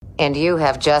And you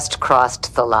have just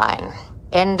crossed the line.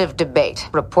 End of debate.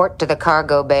 Report to the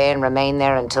cargo bay and remain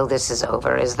there until this is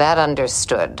over. Is that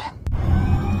understood?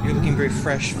 You're looking very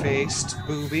fresh-faced,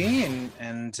 Booby,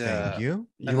 and Thank you.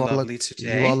 You all lovely look,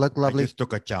 today. You all look lovely. I just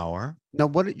took a shower. Now,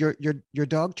 what your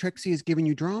dog Trixie is giving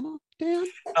you drama, Dan?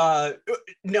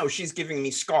 No, she's giving me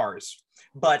scars,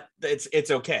 but it's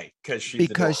okay because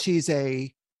she's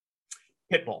a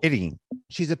pit bull. Pitty.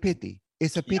 She's a pitty.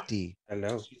 It's a pitty.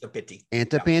 Hello. She's a pitty.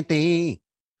 It's a pitty.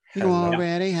 You Hello.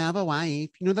 already have a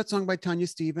wife. You know that song by Tanya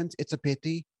Stevens? It's a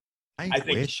pitty. I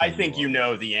think you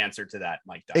know the answer to that,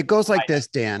 Mike. It goes like this,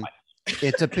 Dan.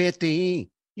 It's a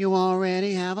pitty. You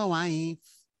already have a wife.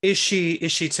 Is she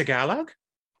Tagalog?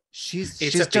 She's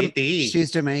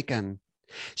She's Jamaican.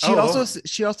 She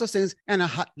also sings and a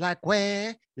hot like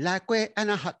way and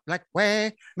a hot like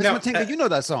way. Miss Matinga, you know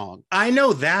that song. I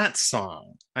know that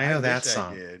song. I know that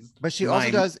song. But she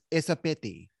also does It's a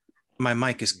Pity. My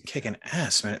mic is kicking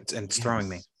ass and it's throwing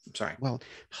me. I'm sorry. Well,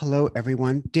 hello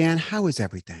everyone. Dan, how is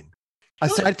everything?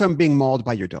 Aside from being mauled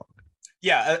by your dog.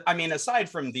 Yeah, I mean, aside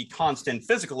from the constant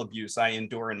physical abuse I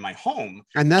endure in my home.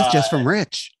 And that's just from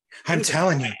Rich. I'm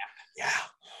telling you. Yeah.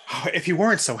 Oh, if you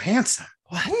weren't so handsome.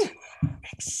 What?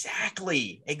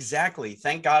 Exactly.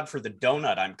 Thank God for the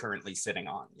donut I'm currently sitting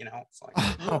on. You know, it's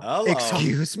like,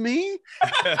 excuse me?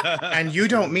 And you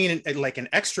don't mean like an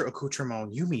extra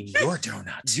accoutrement. You mean your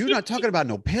donut. You're not talking about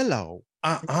no pillow.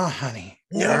 Honey.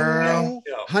 Girl.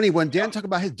 Honey, when Dan talk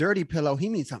about his dirty pillow, he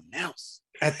means something else.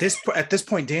 At this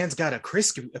point, Dan's got a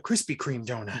Krispy Kreme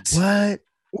donut. What?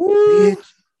 Bitch,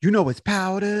 you know it's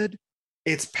powdered.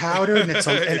 It's powdered and it's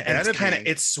kind of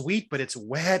it's sweet, but it's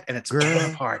wet and it's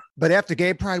falling apart. But after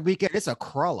Gay Pride weekend, it's a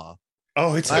cruller.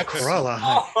 Oh, it's a cruller.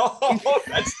 Oh,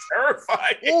 that's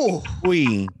terrifying. Oh,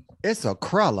 it's a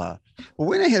cruller. Well,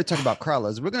 we're not here to talk about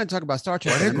crullers. We're going to talk about Star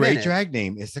Trek. What a great drag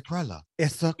name. It's a cruller.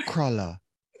 It's a cruller.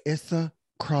 It's a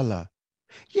cruller.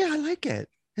 Yeah, I like it.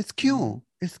 It's cute.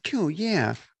 It's cute.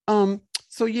 Yeah.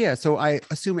 So I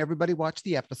assume everybody watched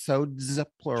the episodes,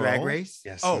 plural. Drag Race?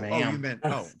 Yes, ma'am. You meant,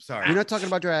 sorry. We're not talking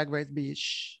about Drag Race,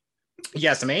 bitch.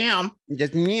 Yes, ma'am.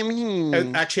 Yes,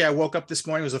 ma'am. Actually, I woke up this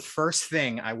morning. It was the first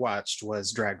thing I watched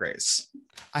was Drag Race.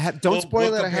 Don't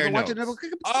spoil it. I haven't watched it.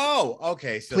 Oh,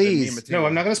 okay. So please. No,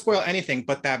 I'm not going to spoil anything,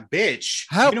 but that bitch.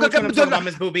 You know what I'm talking about,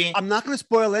 Miss Booby? I'm not going to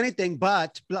spoil anything,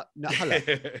 but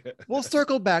we'll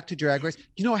circle back to Drag Race.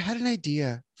 You know, I had an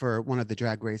idea for one of the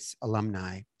Drag Race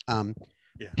alumni.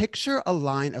 Picture a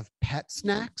line of pet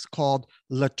snacks called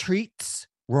Latrice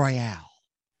Royale.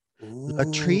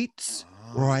 Latrice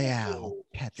Royale.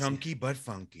 Pet Chunky but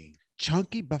funky.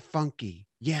 Chunky but funky.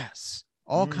 Yes.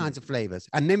 All kinds of flavors.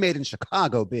 And they're made in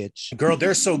Chicago, bitch. Girl,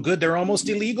 they're so good, they're almost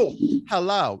illegal.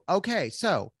 Hello. Okay,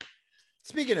 so.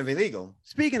 Speaking of illegal.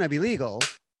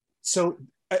 So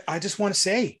I just want to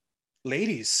say,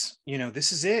 ladies, you know,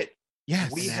 this is it.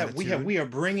 Yes. We are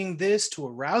bringing this to a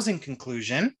rousing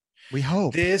conclusion. We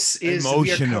hope. This is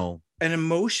emotional. An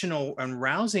emotional and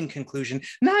rousing conclusion,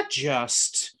 not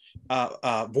just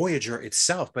Voyager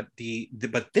itself, but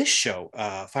this show,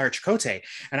 Fire Chakotay.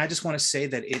 And I just want to say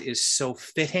that it is so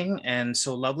fitting and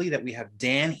so lovely that we have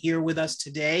Dan here with us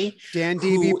today. Dan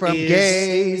Deavy from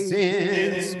Gays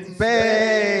in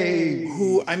Space.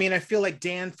 Who, I mean, I feel like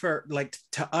Dan,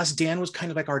 to us, Dan was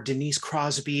kind of like our Denise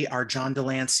Crosby, our John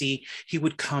Delancey. He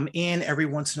would come in every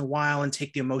once in a while and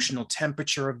take the emotional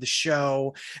temperature of the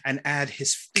show and add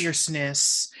his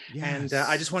fierceness. Yes. And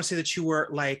I just want to say that you were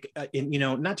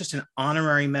not just an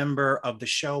honorary member of the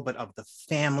show, but of the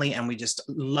family. And we just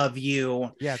love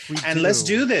you. Yes, we and do. Let's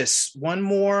do this. Once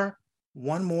more,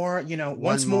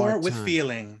 with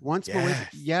feeling. Once more with,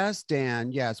 yes,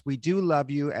 Dan. Yes, we do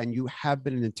love you. And you have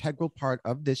been an integral part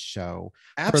of this show.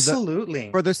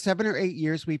 Absolutely. For the 7 or 8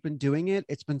 years we've been doing it,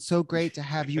 it's been so great to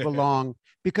have you along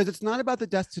because it's not about the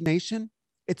destination.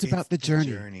 It's about the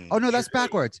journey. Oh, no, that's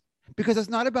backwards. Because it's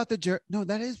not about the journey. No,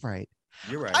 that is right.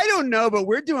 You're right. I don't know, but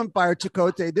we're doing Fire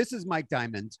Chakotay. This is Mike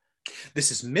Diamond. This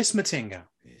is Miss Matinga.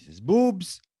 This is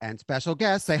Boobs. And special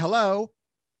guest, say hello.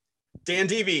 Dan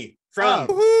Deavy from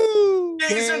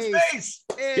Gays in Space.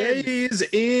 Gays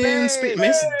in Space.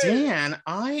 Miss Dan,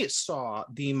 I saw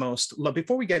the most,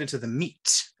 before we get into the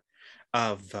meat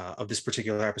of this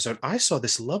particular episode, I saw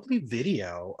this lovely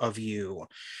video of you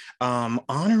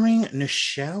honoring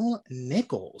Nichelle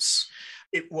Nichols.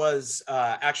 It was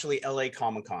actually LA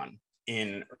Comic-Con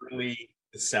in early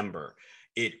December.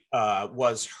 It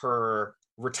was her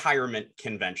retirement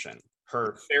convention,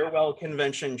 her farewell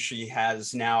convention. She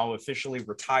has now officially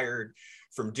retired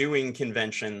from doing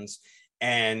conventions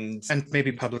and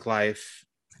maybe public life.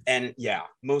 And yeah,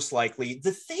 most likely.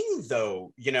 The thing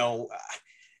though,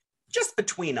 just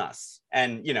between us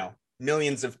and, you know,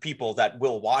 millions of people that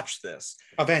will watch this.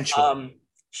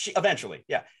 Eventually.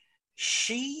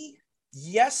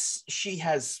 Yes, she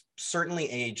has certainly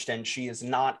aged and she is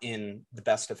not in the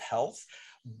best of health,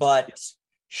 but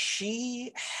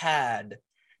she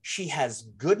has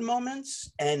good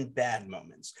moments and bad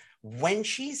moments. When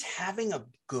she's having a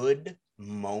good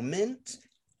moment,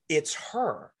 it's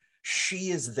her. She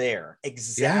is there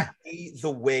exactly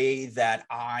the way that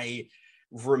I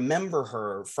remember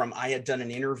her from. I had done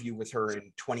an interview with her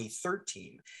in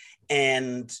 2013,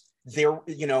 and there,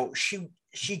 you know, she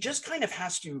just kind of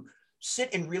has to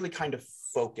sit and really kind of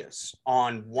focus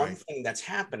on one thing that's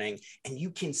happening, and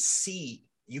you can see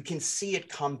it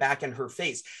come back in her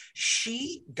face.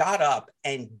 She got up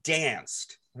and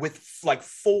danced with like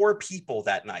 4 people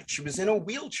that night. She was in a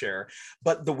wheelchair,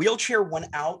 but the wheelchair went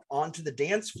out onto the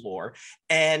dance floor,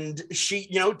 and she,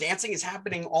 you know, dancing is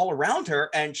happening all around her,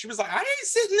 and she was like, I ain't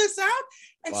sitting this out.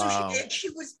 And so she did. She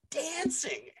was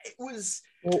dancing. It was...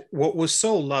 Well, what was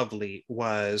so lovely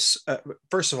was,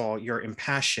 first of all, your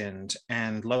impassioned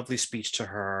and lovely speech to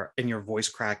her and your voice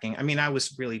cracking. I mean, I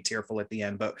was really tearful at the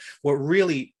end, but what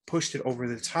really pushed it over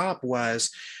the top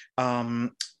was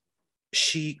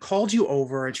she called you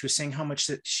over and she was saying how much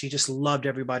that she just loved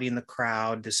everybody in the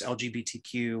crowd, this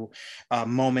LGBTQ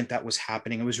moment that was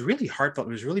happening. It was really heartfelt.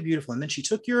 It was really beautiful. And then she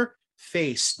took your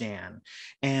face, Dan,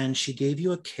 and she gave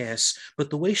you a kiss, but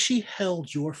the way she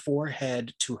held your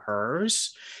forehead to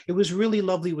hers, it was really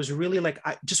lovely. It was really like,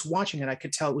 just watching it, I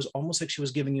could tell it was almost like she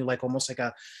was giving you like almost like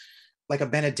a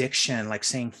benediction, like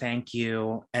saying thank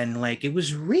you. And like it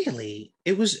was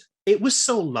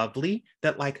so lovely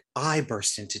that like I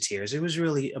burst into tears. It was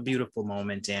really a beautiful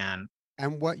moment, Dan.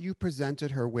 And what you presented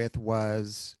her with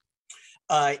was?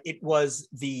 It was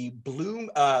the Blue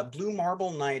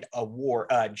Marble Night Award,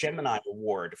 Gemini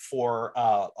Award for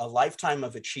a lifetime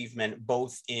of achievement,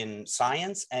 both in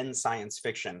science and science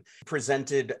fiction,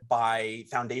 presented by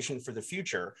Foundation for the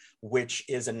Future, which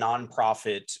is a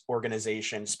nonprofit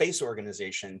organization, space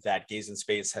organization that Gaze in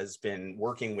Space has been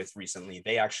working with recently.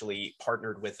 They actually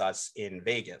partnered with us in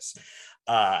Vegas.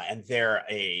 And they're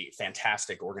a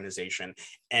fantastic organization,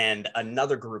 and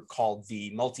another group called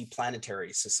the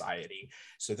Multiplanetary Society.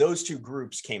 So those two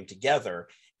groups came together,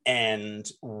 and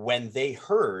when they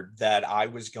heard that I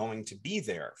was going to be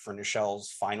there for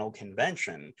Nichelle's final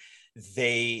convention,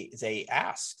 they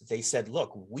said,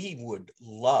 look, we would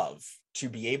love to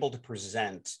be able to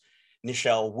present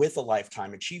Nichelle with a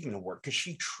Lifetime Achievement Award, because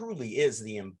she truly is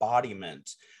the embodiment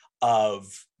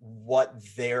of what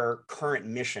their current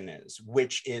mission is,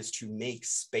 which is to make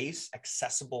space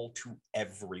accessible to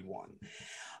everyone.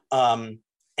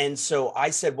 And so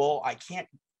I said, well, I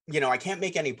can't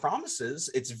make any promises.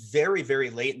 It's very,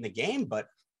 very late in the game, but,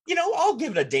 you know, I'll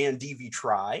give it a Dan Deevy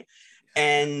try.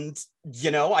 And, you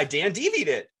know, I Dan Deevy'd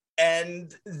it.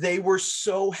 And they were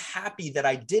so happy that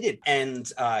I did it. And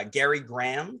Gary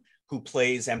Graham, who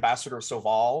plays Ambassador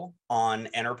Soval on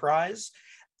Enterprise,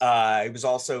 he was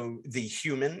also the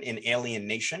human in Alien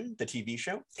Nation, the TV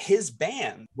show. His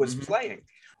band was playing.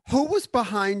 Who was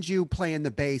behind you playing the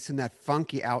bass in that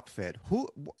funky outfit?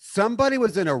 Somebody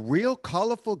was in a real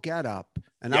colorful getup,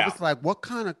 and I was like, "What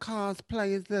kind of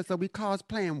cosplay is this? Are we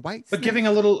cosplaying White Snake?" But giving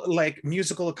a little like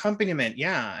musical accompaniment,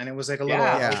 and it was like a little.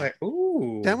 I was like,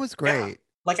 "Ooh, that was great." Yeah.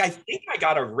 Like I think I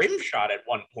got a rim shot at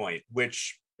one point,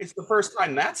 which. It's the first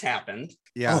time that's happened.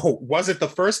 Yeah. Oh, was it the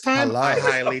first time?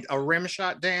 A rim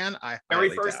shot, Dan. Very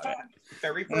first time.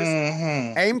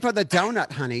 Aim for the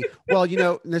donut, honey. Well, you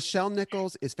know, Nichelle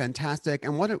Nichols is fantastic,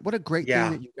 and what a great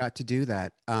thing that you got to do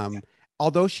that.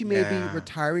 Although she may be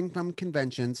retiring from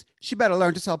conventions, she better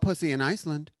learn to sell pussy in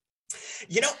Iceland.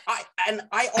 You know,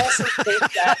 I also think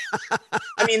that.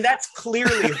 I mean, that's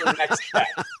clearly her next step.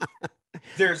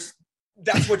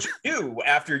 That's what you do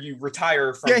after you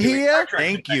retire from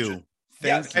Thank you.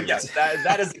 Yes,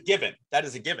 that is a given. That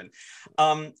is a given.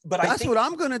 But that's what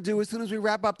I'm going to do as soon as we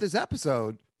wrap up this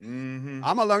episode. I'm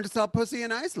going to learn to sell pussy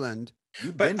in Iceland.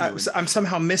 But I'm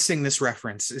somehow missing this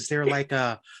reference. Is there like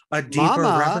a deeper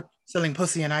reference? Selling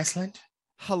pussy in Iceland?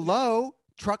 Hello,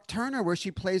 Truck Turner, where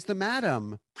she plays the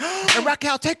madam. And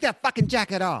Raquel, take that fucking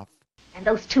jacket off. And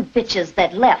those 2 bitches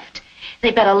that left,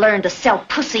 they better learn to sell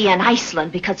pussy in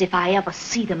Iceland, because if I ever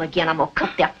see them again, I'm gonna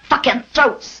cut their fucking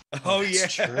throats. Oh,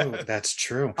 that's true. That's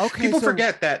true. Okay, people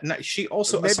forget that she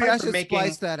also maybe I should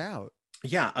splice that out.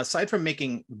 Yeah, aside from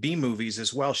making B movies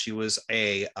as well, she was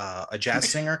a jazz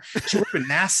singer. She worked with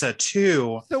NASA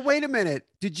too. So wait a minute.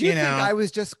 Did you think I was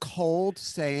just cold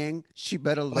saying she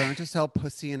better learn to sell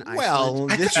pussy in Iceland? Well,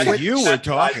 this is what you were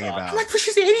talking about. I'm like, but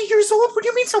she's 80 years old. What do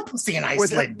you mean sell pussy in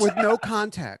Iceland? With no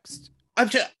context. I'm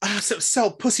just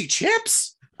sell pussy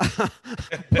chips.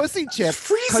 Pussy chip. Because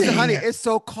Freezing. honey, it's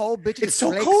so cold, bitch. It's so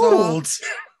flakes cold. off.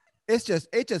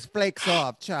 It just flakes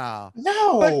off, child.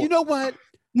 No, But you know what?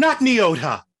 not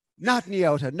Neota. Not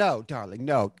Neota. No, darling.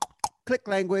 No. Click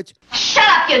language. Shut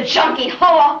up, you junkie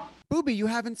whore! Booby, you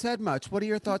haven't said much. What are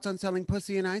your thoughts on selling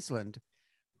pussy in Iceland?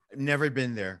 Never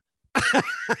been there.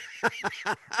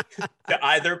 To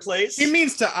either place. He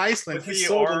means to Iceland. He Pussy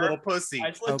sold a or little pussy.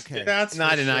 Iceland? Okay. That's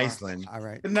Not for in sure. Iceland. All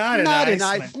right. Not in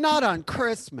Iceland. Not on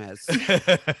Christmas.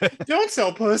 Don't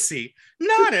sell pussy.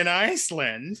 Not in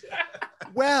Iceland.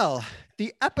 Well,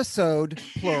 the episode,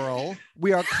 plural,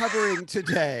 we are covering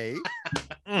today,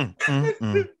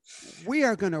 we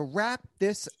are going to wrap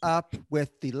this up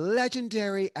with the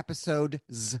legendary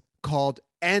episodes called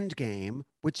Endgame,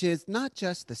 which is not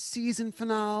just the season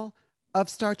finale of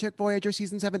Star Trek Voyager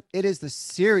Season 7, it is the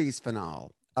series finale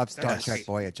of Star Yes. Trek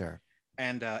Voyager.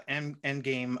 And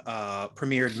Endgame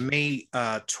premiered May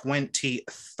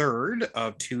 23rd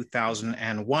of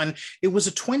 2001. It was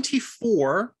a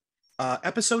 24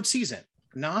 episode season,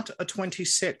 not a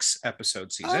 26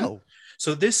 episode season. Oh,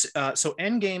 So this, so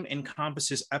Endgame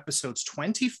encompasses episodes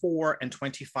 24 and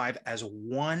 25 as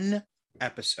one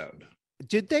episode.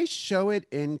 did they show it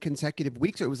in consecutive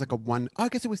weeks or it was like I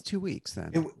guess it was 2 weeks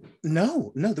then.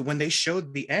 No. When they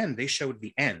showed the end, they showed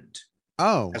the end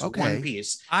Oh, as okay. one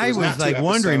piece. It I was not two like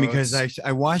wondering because episodes.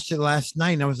 I watched it last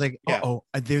night and I was like, Yeah.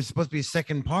 there's supposed to be a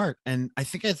second part. And I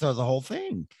think I saw the whole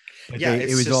thing. But Yeah, it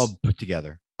it's was all just- put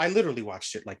together. I literally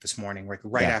watched it like this morning,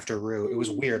 right Yeah. after Rue. It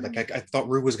was weird. Like I thought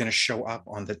Rue was going to show up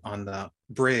on the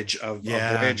bridge of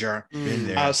Yeah. Voyager. Been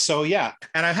there. So yeah,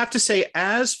 and I have to say,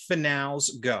 as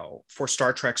finales go for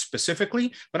Star Trek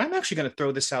specifically, but I'm actually going to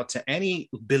throw this out to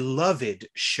any beloved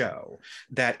show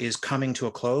that is coming to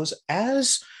a close.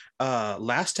 As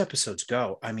last episodes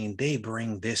go, I mean, they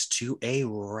bring this to a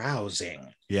rousing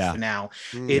Yeah. finale.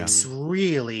 Mm. It's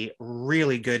really,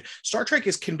 really good. Star Trek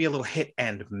can be a little hit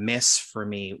and miss for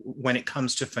me when it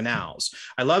comes to finales.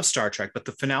 I love Star Trek, but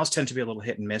the finales tend to be a little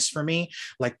hit and miss for me.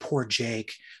 Like poor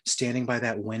Jake standing by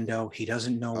that window. He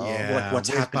doesn't know Yeah. what's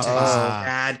Where's happened to his Papa?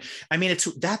 dad. I mean,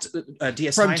 that's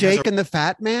DS9 From has Jake a- and the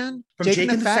Fat Man? from Jake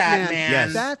and the Fat Man.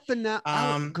 Yes. That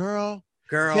finale, Girl,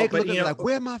 Jake but looking you know, like,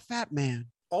 where my fat man?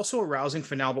 also a rousing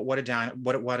finale, but what a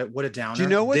downer. Do you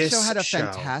know what This show had a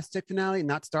fantastic finale?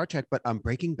 Not Star Trek, but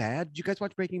Breaking Bad. Did you guys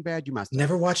watch Breaking Bad? You must have.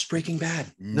 Never watched Breaking Bad.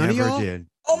 None of Never y'all? did.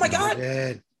 Oh my Never God.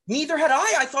 did. Neither had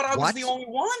I. I thought I was What? the only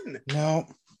one. No.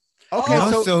 Okay,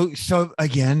 Oh, So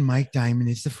again, Mike Diamond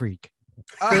is the freak.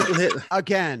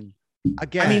 again.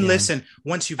 I mean, listen,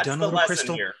 once you've That's done a the little lesson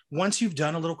crystal, here. once you've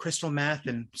done a little crystal meth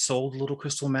and sold a little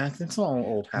crystal meth, it's all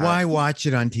old hat. Why watch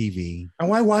it on TV? And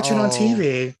why watch it on Oh.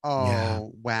 TV? Oh, Yeah.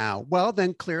 wow. Well,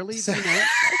 then clearly,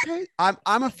 okay.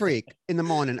 I'm a freak in the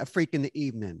morning, a freak in the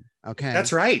evening. Okay.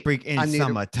 That's right. Freak in I need a-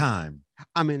 summertime.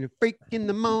 I'm in a freak in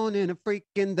the morning, a freak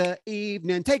in the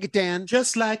evening. Take it, Dan.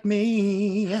 Just like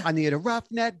me. I need a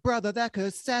roughneck brother that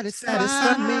could satisfy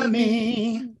Satisfy me.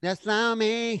 me. That's not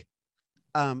me.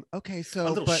 Okay, A so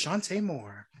little but Shantae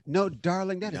Moore. no,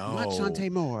 darling, that is not No.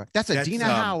 Shantae Moore. That's That's, Adina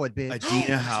Howard, bitch.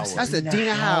 Adina Howard. That's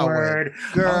Adina Howard.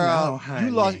 Oh, Girl, no,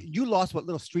 honey. you lost what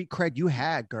little street cred you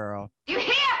had, girl. You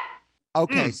hear?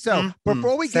 Okay, so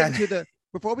before we get Sad.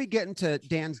 before we get into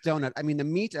Dan's donut, I mean the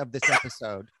meat of this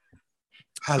episode,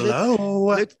 Hello.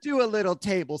 let's do a little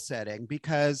table setting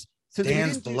because since we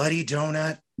Dan's didn't do- bloody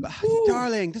donut.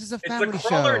 darling, this is a It's a family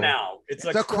crawler show. now. It's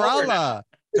a The crawler now. crawler.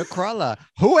 The crawler.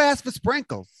 Who asked for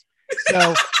sprinkles?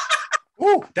 So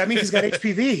Ooh, that means he's got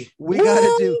HPV. we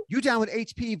gotta do. You down with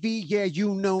HPV? Yeah,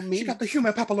 you know me. She got the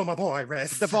human papilloma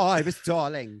virus. The virus,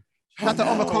 darling. Oh, Not the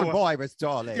no. Omicron virus,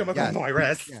 darling. The Omicron Yes.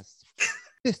 virus. Yes.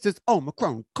 This is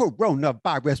Omicron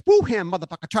coronavirus. Wuhan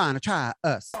motherfucker trying to try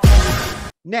us.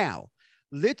 Now,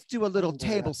 let's do a little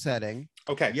table setting.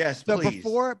 Okay. Yes, So please.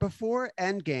 before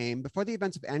Endgame, before the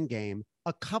events of Endgame,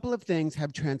 a couple of things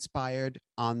have transpired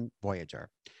on Voyager.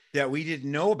 that we didn't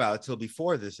know about till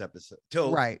before this episode.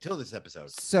 Till this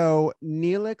episode. So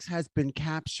Neelix has been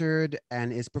captured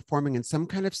and is performing in some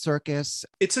kind of circus.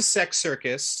 It's a sex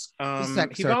circus.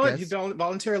 sex He circus.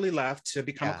 voluntarily left to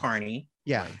become Yeah. a carny.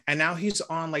 Yeah. And now he's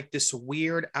on like this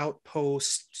weird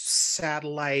outpost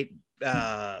satellite,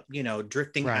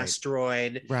 drifting Right.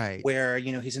 asteroid Right. where,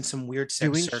 he's in some weird sex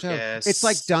Doing circus. shows. It's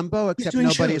like Dumbo, except doing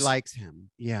nobody shows. likes him.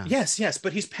 Yeah. Yes,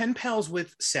 but he's pen pals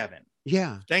with Seven.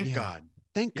 Yeah. Thank yeah. God.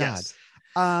 Thank God. Yes.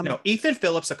 Um, No, Ethan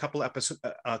Phillips, a couple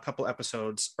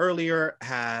episododes earlier,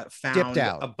 had Dipped found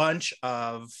out. a bunch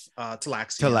of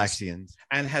Talaxians Talaxians.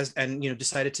 and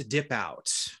decided to dip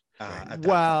out. at that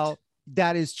well, point.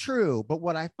 That is true. But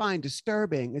what I find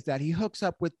disturbing is that he hooks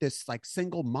up with this like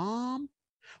single mom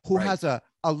who has a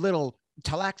little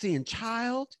Talaxian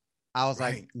child. I was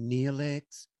like,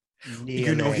 Neelix.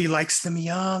 You know he likes them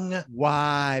young.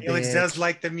 Why? Neelix does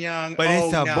like them young. But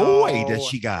it's a boy that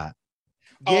she got.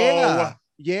 Yeah.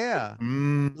 Yeah.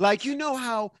 Like, you know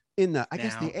how in the, I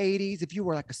guess the 80s, if you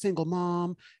were like a single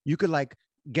mom, you could like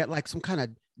get like some kind of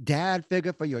dad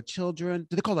figure for your children.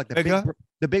 Do they call it like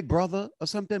the big brother or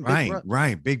something?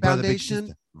 Right. Big brother, big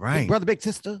sister. Right. Big brother, big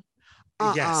sister.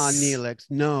 Yes.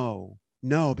 Neelix.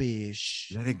 No,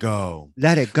 bish. Let it go.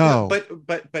 Let it go.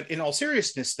 But in all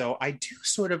seriousness, though, I do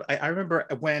sort of I remember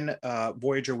when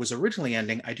Voyager was originally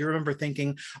ending. I do remember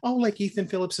thinking, oh, like Ethan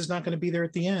Phillips is not going to be there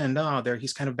at the end. Oh, there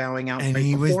he's kind of bowing out and right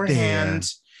he beforehand.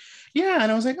 Was there. Yeah,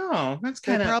 and I was like, oh, that's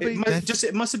kind of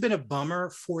it must have been a bummer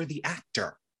for the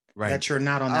actor. Right. That you're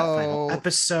not on that final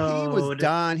episode. He was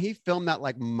done. He filmed that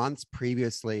like months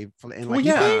previously. Oh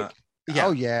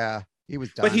yeah. He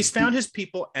was done. But he's found his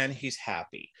people and he's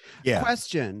happy. Yeah.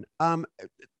 Question.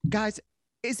 Guys,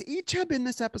 is Icheb in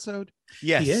this episode?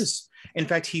 Yes. He is. In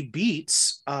fact, he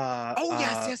beats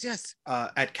yes.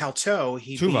 At Calto,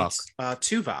 he Tuvok. beats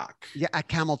Tuvok. Yeah, at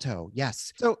Camel Toe,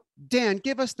 yes. So Dan,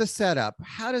 give us the setup.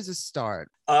 How does this start?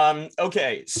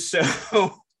 Okay, so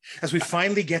as we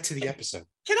finally get to the episode.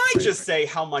 Can I just say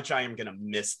how much I am gonna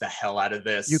miss the hell out of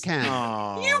this? You can.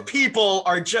 Aww. You people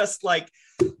are just like,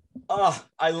 oh,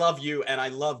 I love you and I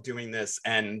love doing this,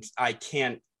 and I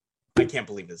can't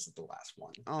believe this is the last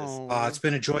one. It's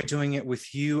been a joy doing it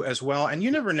with you as well. And you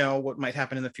never know what might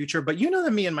happen in the future, but you know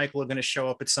that me and Michael are going to show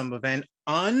up at some event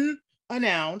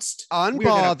unannounced,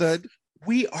 unbothered.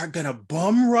 We are gonna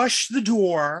bum rush the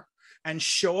door and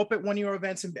show up at one of your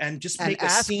events and just make a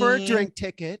ask scene. for a drink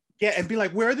ticket. Yeah, and be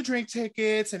like, where are the drink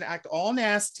tickets? And act all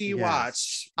nasty. Yes.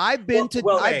 Watch. I've been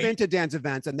to Dan's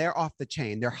events and they're off the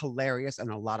chain. They're hilarious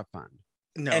and a lot of fun.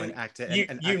 No, and act that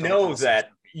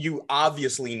you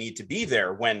obviously need to be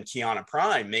there when Kiana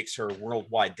Prime makes her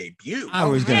worldwide debut. I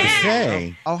was going to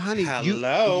say. Oh, honey,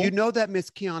 hello. You know that Miss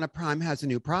Kiana Prime has a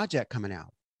new project coming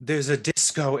out. There's a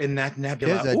disco in that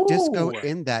nebula. There's a disco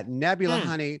in that nebula,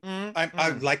 honey.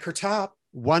 I like her top.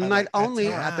 One night only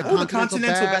at the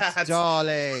Continental Bats,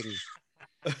 darling.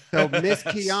 So Miss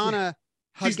Kiana,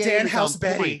 she's Dan House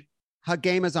Betty. Her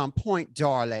game is on point,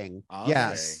 darling.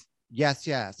 Okay.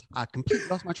 Yes. I completely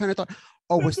lost my train of thought.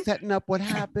 Oh, we're setting up what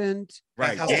happened.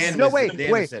 Right.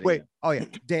 Wait. Oh yeah,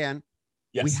 Dan.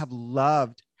 Yes. We have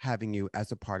loved having you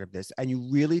as a part of this, and you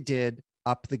really did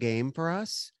up the game for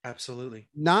us. Absolutely.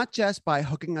 Not just by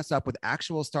hooking us up with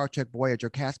actual Star Trek Voyager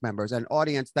cast members and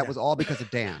audience that was all because of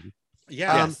Dan.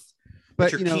 Yes.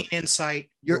 But your keen insight,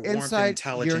 your insight,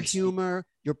 your humor,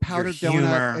 your powdered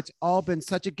donut. It's all been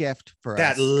such a gift for us.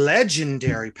 That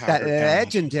legendary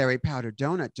powdered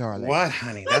donut, darling. What,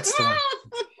 honey? That's the one.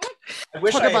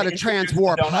 Talk about a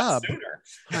transwarp hub.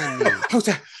 Talk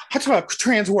about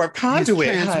transwarp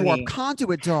conduit. Transwarp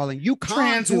conduit, darling. You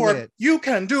can't do it. You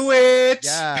can do it.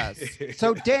 Yes.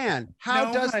 So, Dan,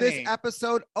 how does this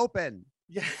episode open?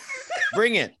 Yeah.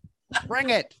 Bring it.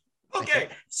 Okay,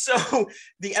 so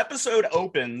the episode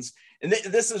opens, and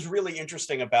this is really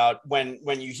interesting about when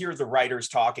you hear the writers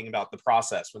talking about the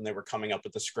process when they were coming up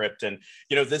with the script. And,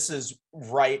 this is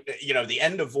right, the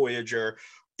end of Voyager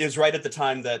is right at the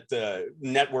time that the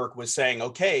network was saying,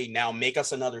 okay, now make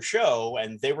us another show.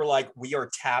 And they were like, we are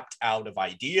tapped out of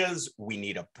ideas. We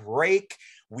need a break.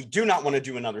 We do not want to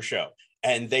do another show.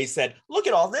 And they said, look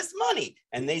at all this money.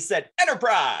 And they said,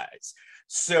 Enterprise.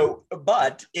 So,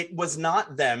 but it was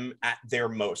not them at their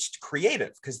most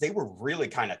creative because they were really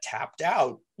kind of tapped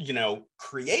out,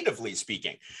 creatively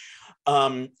speaking.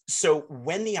 So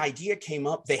when the idea came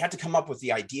up, they had to come up with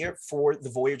the idea for the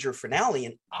Voyager finale.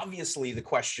 And obviously the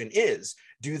question is,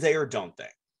 do they or don't they?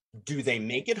 Do they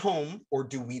make it home, or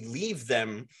do we leave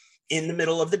them in the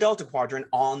middle of the Delta Quadrant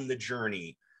on the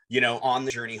journey, on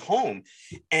the journey home?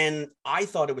 And I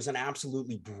thought it was an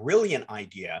absolutely brilliant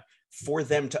idea for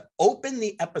them to open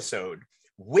the episode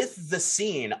with the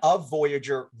scene of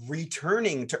Voyager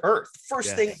returning to Earth.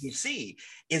 First thing you see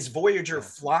is Voyager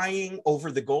flying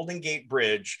over the Golden Gate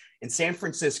Bridge in San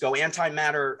Francisco.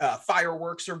 Antimatter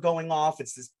fireworks are going off.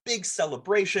 It's this big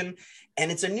celebration.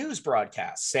 And it's a news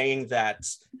broadcast saying that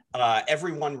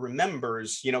everyone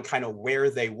remembers, kind of where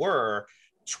they were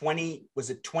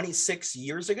 26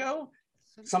 years ago?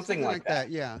 Something like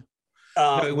that. Yeah.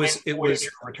 It was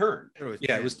returned.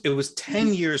 It was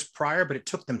 10 years prior, but it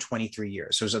took them 23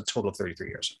 years. So it was a total of 33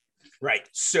 years. Right.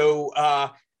 So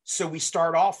we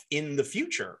start off in the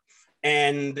future,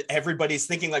 and everybody's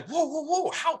thinking like,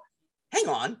 whoa, hang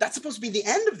on, that's supposed to be the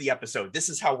end of the episode. This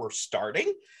is how we're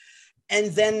starting. And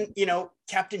then, you know,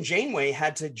 Captain Janeway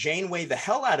had to Janeway the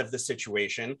hell out of the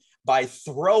situation by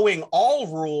throwing all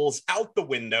rules out the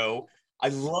window. I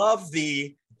love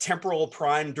the temporal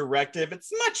prime directive.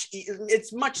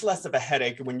 It's much less of a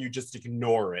headache when you just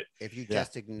ignore it. If you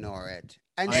just ignore it.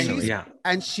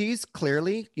 And she's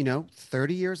clearly, you know,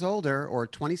 30 years older or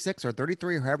 26 or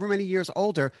 33 or however many years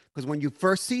older, because when you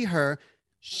first see her,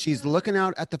 she's looking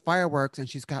out at the fireworks and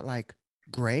she's got like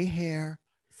gray hair,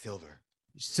 silver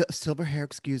hair,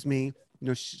 excuse me. You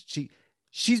know,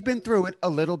 she's been through it a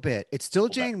little bit. It's still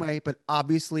Janeway, but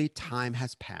obviously time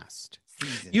has passed.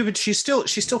 Yeah, but she's still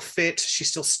fit. She's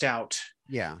still stout.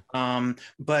 Yeah.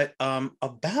 But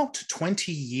about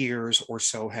 20 years or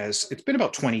so it's been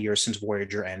about 20 years since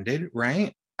Voyager ended,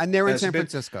 right? And they're in San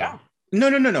Francisco. Yeah.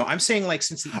 No. I'm saying like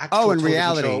since the actual in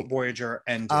reality, show Voyager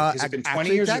ended. Has it been 20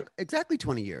 years? Exactly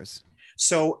 20 years.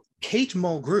 So Kate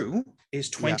Mulgrew is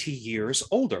 20 years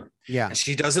older. Yeah. And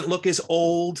she doesn't look as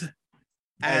old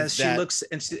as she looks,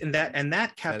 and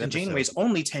that Captain Janeway is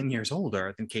only 10 years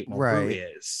older than Kate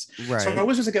Mulgrew is. Right. So I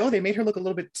was just like, oh, they made her look a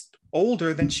little bit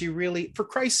older than she really, for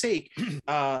Christ's sake.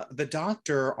 The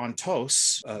doctor on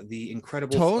TOS, the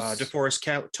incredible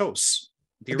DeForest TOS.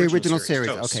 The original series.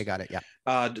 TOS. Okay, got it. Yeah.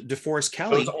 DeForest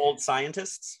Kelley. Those old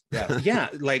scientists. Yeah. Yeah.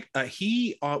 Like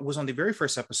he was on the very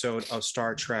first episode of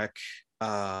Star Trek,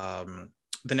 The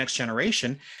Next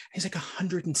Generation. He's like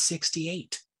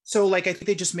 168. So like, I think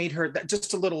they just made her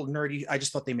just a little nerdy. I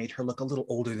just thought they made her look a little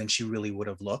older than she really would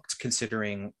have looked,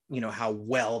 considering, you know, how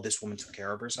well this woman took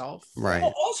care of herself. Right.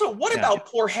 Well, also, what about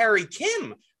poor Harry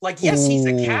Kim? Like, yes, he's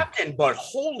a captain, but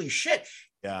holy shit.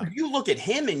 Yeah. You look at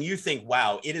him and you think,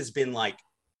 wow, it has been like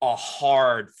a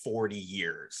hard 40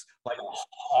 years,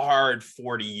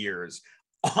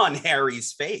 on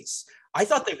Harry's face. I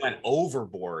thought they went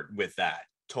overboard with that.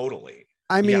 Totally.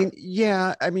 I mean,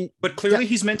 but clearly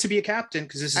he's meant to be a captain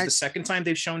because this is the second time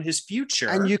they've shown his future,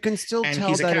 and you can still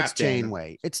tell that it's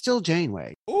Janeway. It's still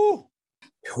Janeway. Ooh,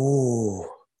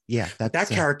 yeah, that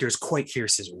character is quite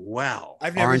fierce as well.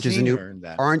 I've never seen her in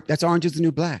that. That's Orange is the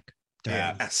New Black.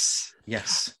 Yeah.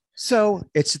 Yes. So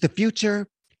it's the future.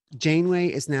 Janeway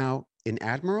is now an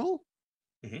admiral.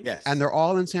 Mm-hmm. Yes, and they're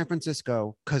all in San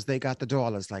Francisco because they got the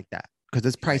dollars like that, because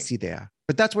it's pricey there.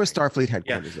 But that's where Starfleet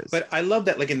headquarters is. But I love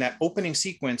that, like in that opening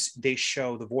sequence, they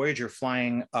show the Voyager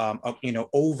flying,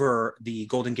 over the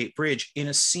Golden Gate Bridge in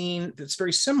a scene that's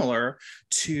very similar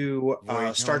to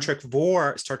Star Trek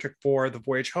 4, The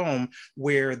Voyage Home,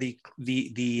 where the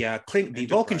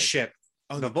Vulcan ship,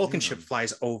 the Vulcan ship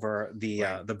flies over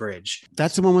the bridge.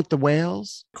 That's the one with the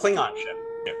whales. Klingon ship.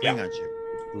 Yeah. Klingon ship.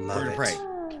 Love it. Right.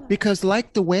 Because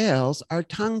like the whales, our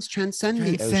tongues transcend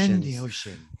the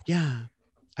ocean. Yeah.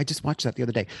 I just watched that the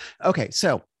other day. Okay,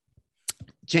 so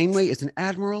Janeway is an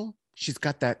admiral. She's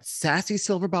got that sassy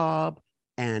silver bob,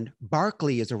 and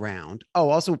Barclay is around. Oh,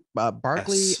 also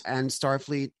Barclay and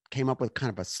Starfleet came up with kind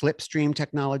of a slipstream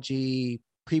technology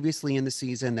previously in the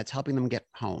season that's helping them get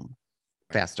home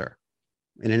faster.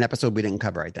 In an episode we didn't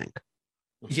cover, I think.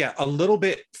 Yeah, a little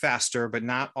bit faster, but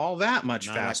not all that much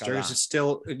faster. It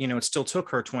still took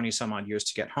her 20 some odd years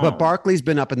to get home. But Barclay's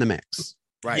been up in the mix.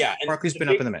 Right. Yeah, Barclay's been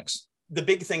up in the mix. The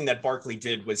big thing that Barclay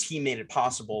did was he made it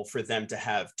possible for them to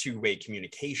have two-way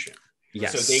communication.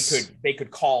 Yes. So they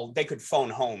could phone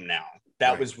home now.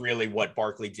 That was really what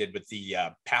Barclay did with the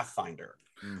Pathfinder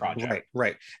project.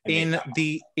 Right. In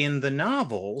the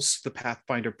novels, the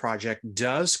Pathfinder project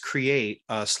does create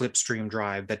a slipstream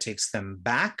drive that takes them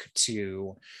back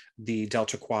to the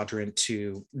Delta Quadrant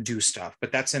to do stuff,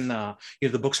 but that's in the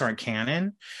books aren't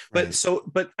canon. But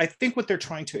I think what they're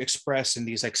trying to express in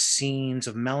these like scenes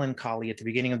of melancholy at the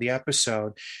beginning of the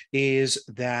episode is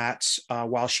that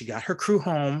while she got her crew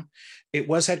home, it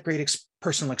was at great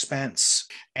personal expense,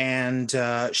 and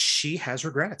she has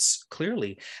regrets,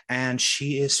 clearly, and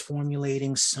she is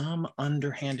formulating some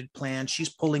underhanded plan. She's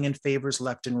pulling in favors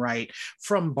left and right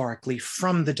from Barclay,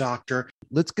 from the doctor.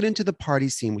 Let's get into the party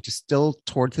scene, which is still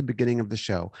towards the beginning of the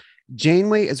show.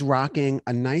 Janeway is rocking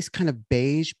a nice kind of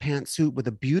beige pantsuit with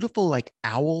a beautiful like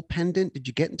owl pendant. Did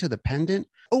you get into the pendant?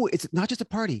 Oh, it's not just a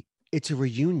party, it's a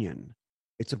reunion.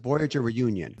 It's a Voyager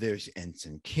reunion. There's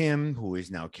Ensign Kim, who is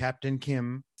now Captain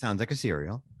Kim. Sounds like a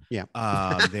cereal. Yeah.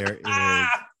 There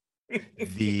is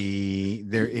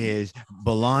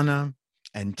B'Elanna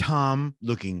and Tom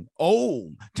looking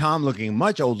old. Tom looking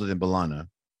much older than B'Elanna.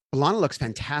 B'Elanna looks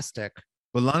fantastic.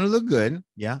 B'Elanna looked good.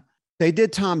 Yeah. They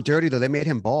did Tom dirty though. They made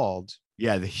him bald.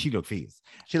 Yeah, she looked fierce.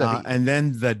 And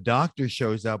then the doctor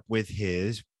shows up with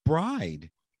his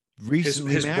bride.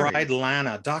 Recently his married. Bride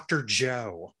Lana, Dr.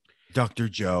 Jo. Dr.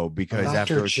 Jo, because Dr.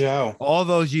 after Jo. all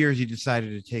those years, he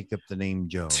decided to take up the name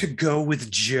Jo. To go with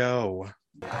Jo.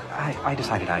 I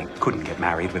decided I couldn't get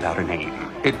married without a name.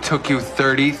 It took you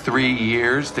 33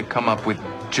 years to come up with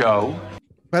Joe?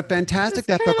 But fantastic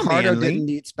that That's Picardo manly. didn't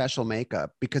need special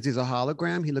makeup because he's a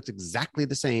hologram. He looks exactly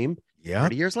the same Yeah.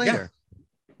 30 years later,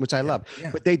 which I love.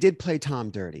 Yeah. But they did play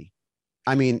Tom dirty.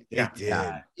 I mean, Yeah.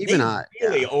 even they I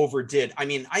really overdid. I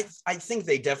mean, I think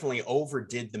they definitely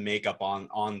overdid the makeup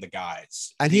on the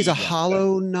guys. And he's a The-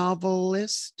 hollow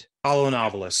novelist. Hollow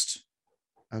novelist,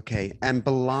 Okay. And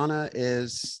B'Elanna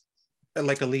is,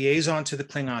 like a liaison to the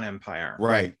Klingon Empire.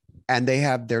 Right. and they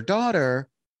have their daughter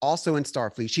also in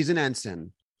Starfleet. She's an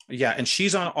ensign. Yeah, and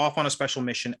she's off on a special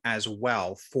mission as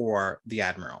well for the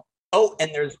Admiral. Oh,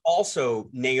 and there's also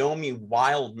Naomi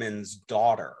Wildman's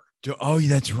daughter. Oh,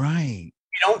 that's right.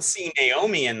 We don't see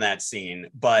Naomi in that scene,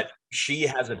 but she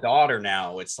has a daughter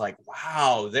now. It's like,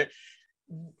 wow,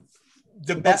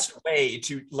 the best way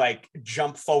to like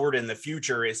jump forward in the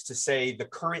future is to say the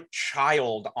current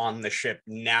child on the ship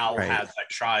now Right. has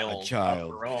a child child.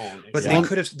 of her own. But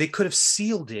Exactly. they could have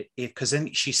sealed it because then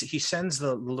he sends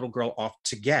the little girl off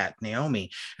to get Naomi,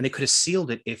 and they could have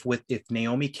sealed it if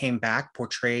Naomi came back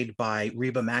portrayed by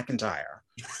Reba McEntire.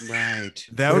 Right.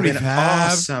 That would be been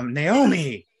fab. awesome.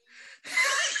 Naomi.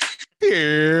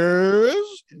 Here's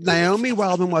Naomi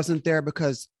Wildman wasn't there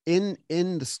because in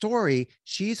the story,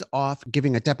 she's off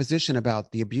giving a deposition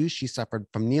about the abuse she suffered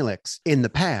from Neelix in the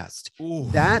past. Ooh.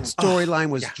 That storyline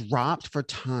was yeah. dropped for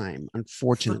time, For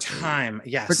unfortunately. time.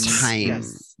 Yes. For time.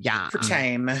 Yes. Yeah. For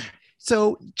time.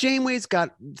 So Janeway's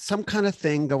got some kind of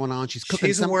thing going on. She's cooking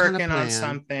She's some working kind of on plan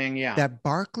something. Yeah. that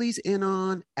Barclay's in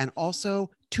on, and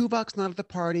also Tuvok's not at the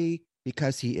party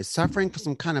because he is suffering from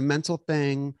some kind of mental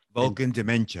thing, Vulcan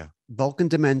dementia. Vulcan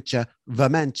dementia,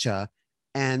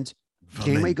 and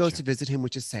Janeway goes Dementia. to visit him,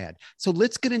 which is sad. So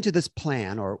let's get into this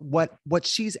plan, or what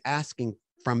she's asking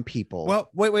from people. Well,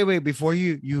 wait. Before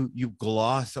you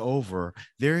gloss over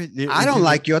there. I don't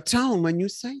like your tone when you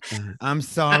say that. I'm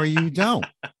sorry you don't.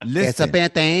 Listen. It's a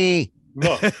bad thing.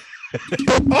 Look.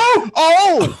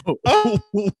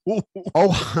 Oh,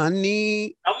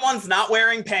 honey, Someone's not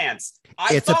wearing pants.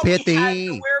 I It's a thought we had pity.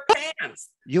 to wear pants.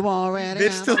 you already They're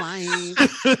have still- a line.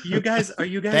 Are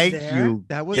you guys Thank there? you.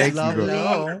 That was Thank you, lovely.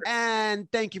 girl.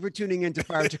 And thank you for tuning in to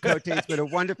Fire Chakotay. It's been a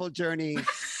wonderful journey.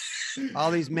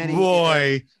 All these many.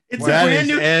 Boy, It's that a brand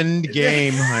is new end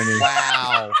game, honey.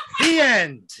 Wow. the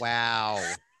end. Wow.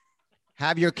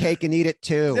 Have your cake and eat it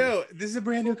too. No, this is a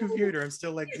brand new computer. I'm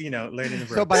still like, learning the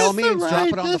So by all means, drop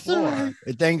it on the floor.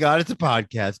 Thank God it's a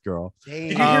podcast, girl.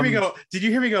 Did you hear me go? Did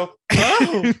you hear me go?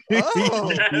 Oh,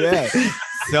 Oh. Yeah,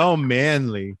 so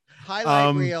manly.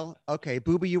 Highlight reel. Okay,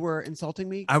 Booba, you were insulting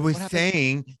me. I was What happened?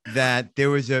 saying that there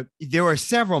were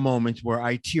several moments where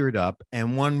I teared up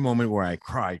and one moment where I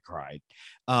cried.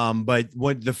 But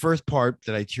the first part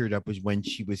that I teared up was when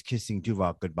she was kissing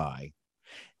Tuvok goodbye.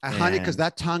 Honey, because And-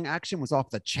 that tongue action was off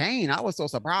the chain. I was so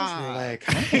surprised. like,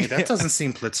 hey, that doesn't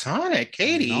seem platonic,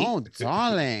 Katie. No,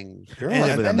 darling. Girl,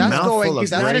 And with a that's mouthful going- of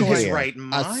he's not gray in his hair. right A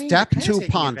mind. step You're kinda too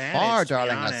taking pon advantage, far, to be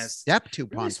darling. A honest. step too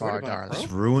Really pon sort far, of darling.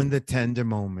 Just ruined the tender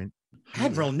moment.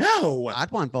 Admiral, no.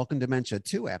 I'd want Vulcan dementia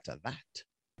too after that.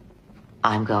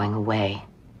 I'm going away.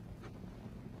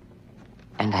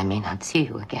 And I may not see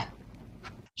you again.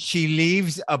 She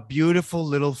leaves a beautiful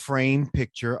little framed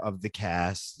picture of the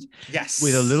cast Yes.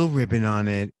 with a little ribbon on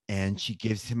it, and she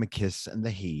gives him a kiss on the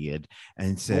head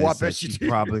and says I bet that she she did.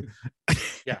 probably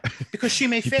Yeah, because she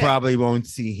may she fail. probably won't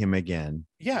see him again.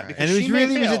 Yeah, Right. because And it she was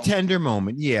may a fail. tender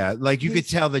moment. Yeah, like you could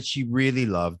He's- tell that she really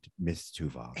loved Miss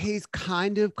Tuvok. He's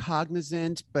kind of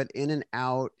cognizant, but in and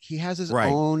out. He has his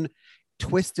Right. own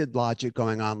twisted logic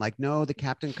going on. Like, no, the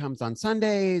captain comes on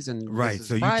Sundays, and this Right, is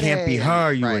so you can't be Friday,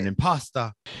 her. and- You're right. an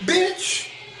imposter. Bitch,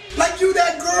 like you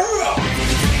that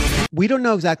girl. We don't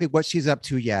know exactly what she's up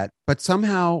to yet, but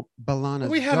somehow B'Elanna's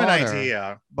We have daughter, an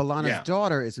idea. B'Elanna's Yeah.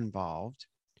 daughter is involved.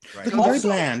 Looking Also- very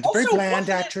bland, very also, bland wasn't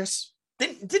it- actress.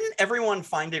 Didn't everyone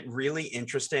find it really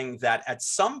interesting that at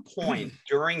some point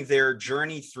during their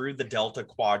journey through the Delta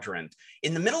Quadrant,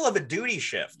 in the middle of a duty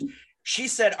shift, she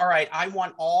said, all right, I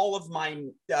want all of my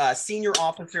senior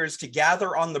officers to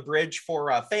gather on the bridge for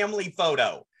a family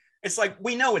photo. It's like,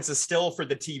 we know it's a still for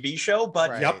the TV show, but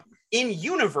Right. Yep. in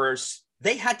universe,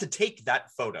 they had to take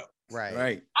that photo. Right.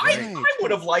 Right. I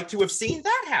would have liked to have seen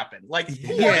that happen. Like,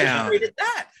 who Yeah. orchestrated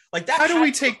that? Like that. How do had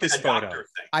we to take have been this a photo? doctor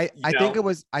thing, I you think know? it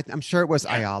was. I'm sure it was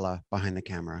Yeah. Ayala behind the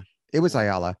camera. It was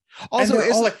Ayala. And Also, they're,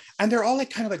 is, all like,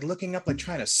 kind of like looking up, like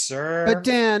trying to serve. but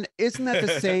Dan, isn't that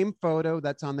the same photo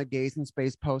that's on the Gaze in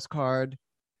Space postcard?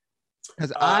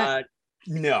 Because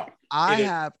No. I it is-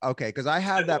 have, okay, because I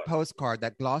have It that was. postcard,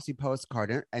 that glossy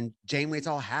postcard, and Janeway's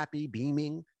all happy,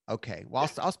 beaming. Okay. Well,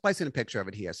 I'll splice in a picture of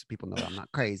it here so people know that I'm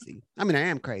not crazy. I mean, I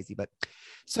am crazy, but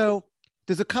so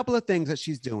there's a couple of things that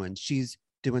she's doing. She's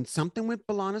doing something with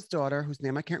B'Elanna's daughter, whose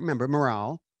name I can't remember,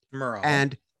 Morale.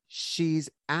 And she's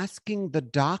asking the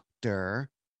doctor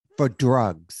for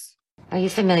drugs. Are you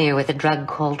familiar with a drug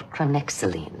called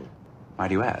cronexaline? Why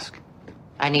do you ask?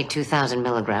 I need 2,000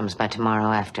 milligrams by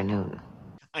tomorrow afternoon.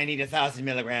 I need 1,000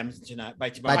 milligrams tonight by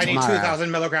tomorrow. I need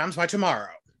 2,000 milligrams by tomorrow.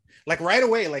 Like right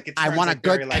away. Like it. I want a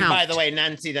good count. By the way,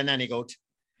 Nancy the nanny goat.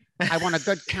 I want a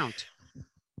good count.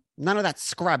 None of that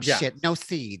scrub shit. No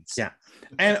seeds. Yeah.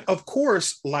 And of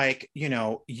course, like, you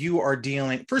know, you are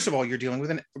dealing, first of all, you're dealing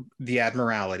with the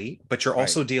Admiralty, but you're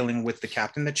also dealing with the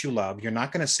captain that you love. You're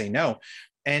not going to say no.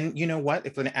 And you know what?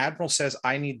 If an admiral says,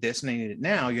 I need this and I need it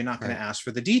now, you're not going to ask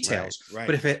for the details. Right.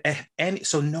 But and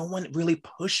so no one really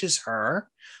pushes her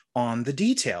on the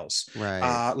details.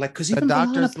 Right. Like, because the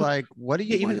doctor's like, what do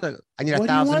you want? I need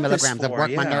 1,000 milligrams of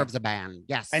work my nerves a band.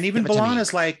 Yes. And even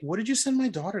B'Elanna's like, what did you send my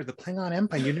daughter? The Klingon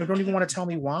Empire. You don't even want to tell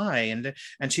me why.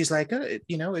 And she's like,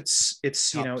 you know, it's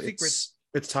you know,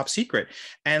 it's top secret.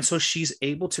 And so she's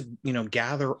able to, you know,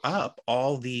 gather up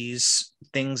all these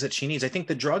things that she needs. I think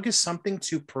the drug is something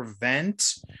to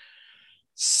prevent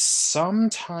some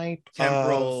type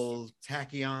temporal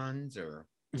tachyons or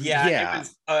it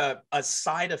was a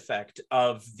side effect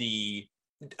of the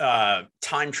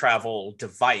time travel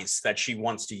device that she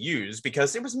wants to use,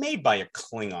 because it was made by a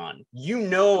Klingon. You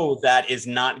know, that is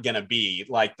not going to be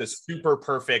like the super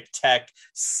perfect tech,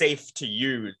 safe to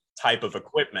use type of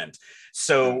equipment.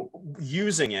 So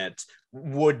using it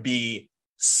would be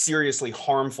seriously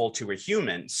harmful to a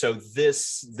human. So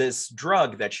this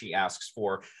drug that she asks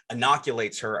for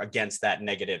inoculates her against that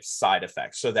negative side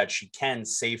effect so that she can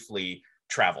safely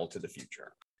travel to the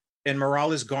future. And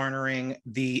Morale is garnering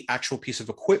the actual piece of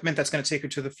equipment that's going to take her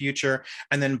to the future.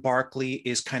 And then Barclay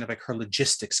is kind of like her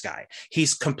logistics guy.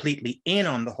 He's completely in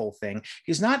on the whole thing.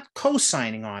 He's not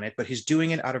co-signing on it, but he's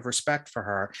doing it out of respect for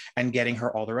her and getting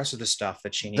her all the rest of the stuff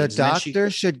that she needs. The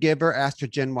doctor should give her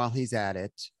estrogen while he's at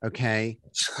it. Okay.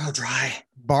 So dry.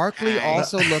 Barclay's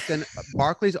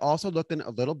also looking a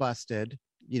little busted,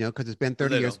 you know, because it's been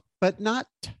 30 years, but not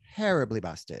terribly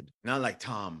busted. Not like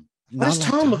Tom. Why does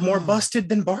Tom look more busted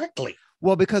than Barclay?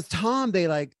 Well, because Tom,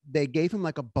 they gave him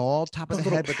like a bald top of the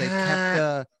head, but they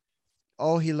kept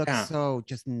the, he looks so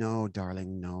just no,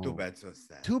 darling, no. Too bad, so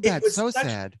sad. Too bad, so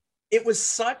sad. It was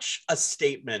such a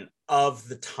statement of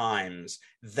the times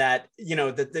that, you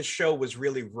know, that this show was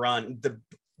really run. The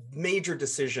major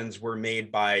decisions were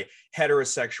made by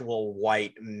heterosexual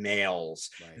white males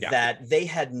that they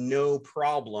had no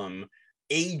problem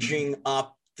aging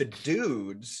up the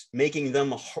dudes, making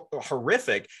them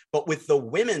horrific, but with the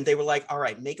women they were like, all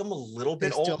right, make them a little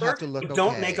bit older, but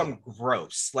don't make them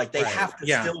gross. Like they have to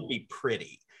still be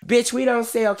pretty. Bitch, we don't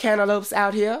sell cantaloupes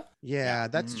out here. Yeah,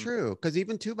 that's true, because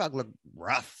even Tuvok looked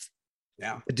rough.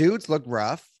 Yeah, the dudes looked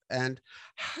rough, and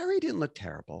Harry didn't look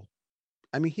terrible.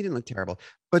 I mean, he didn't look terrible,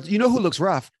 but you know who looks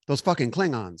rough? Those fucking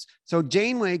Klingons. So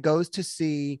Janeway goes to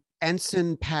see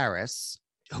Ensign Paris,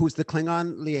 who's the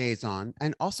Klingon liaison.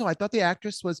 And also, I thought the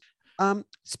actress was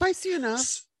spicy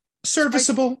enough.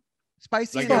 Serviceable.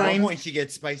 Spicy like enough. At one point, she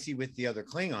gets spicy with the other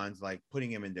Klingons, like putting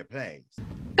him in their place.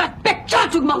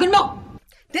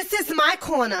 This is my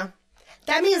corner.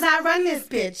 That means I run this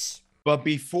bitch. But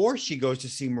before she goes to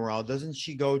see Morale, doesn't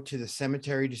she go to the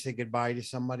cemetery to say goodbye to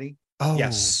somebody? Oh,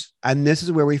 yes. And this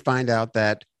is where we find out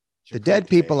that the dead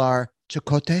people are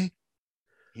Chakotay.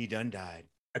 He done died.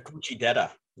 Akuchi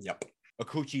Deda. Yep.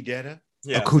 Akuchi Deda?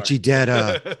 Yeah, Akuchi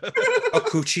Deda.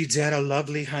 Akuchi Deda,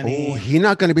 lovely honey. Oh, he's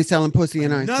not going to be selling pussy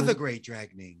in Iceland. Another great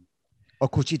drag name.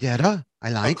 Okuchi Deda. I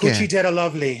like Akuchi it. Deda,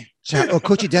 lovely.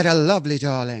 Okuchi Deda, lovely,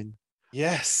 darling.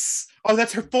 Yes. Oh,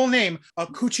 that's her full name.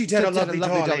 Akuchi Deda, lovely,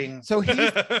 darling. So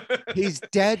he's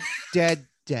dead.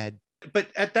 But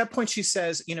at that point, she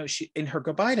says, you know, she in her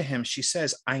goodbye to him, she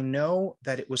says, I know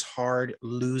that it was hard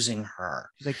losing her.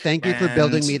 She's like, thank you for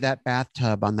building me that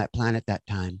bathtub on that planet that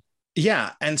time.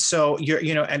 Yeah. And so you're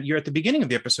at the beginning of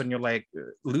the episode and you're like,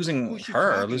 losing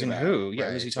her, losing who?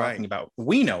 Yeah, who's he talking about?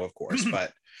 We know, of course,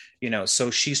 but you know,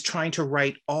 so she's trying to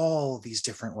right all these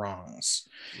different wrongs.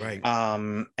 Right.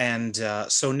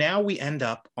 So now we end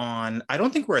up on, I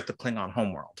don't think we're at the Klingon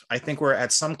homeworld. I think we're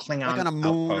at some Klingon like on a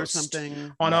moon outpost. or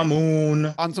something. On a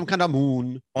moon. On some kind of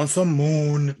moon. On some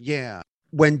moon. Yeah.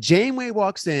 When Janeway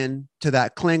walks in to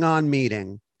that Klingon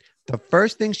meeting, the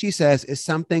first thing she says is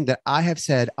something that I have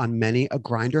said on many a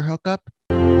Grindr hookup.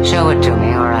 Show it to me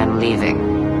or I'm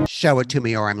leaving. Show it to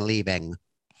me or I'm leaving.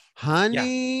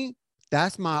 Honey,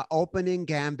 that's my opening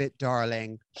gambit,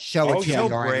 darling. Show it to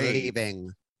me or I'm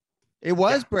leaving. It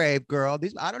was brave, girl.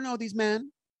 I don't know these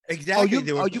men. Exactly. you-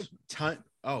 there oh, were you-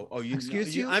 you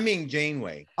Excuse you? I mean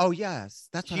Janeway. Oh yes,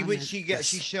 that's what I meant.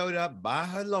 She showed up by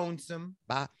her lonesome.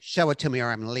 Show it to me or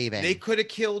I'm leaving. They could have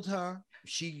killed her.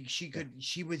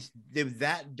 They were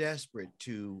that desperate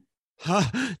to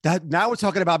that now we're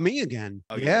talking about me again.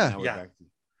 now Yeah. we're back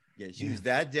to- she was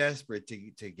that desperate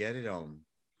to get it on,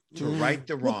 to right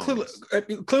the wrongs.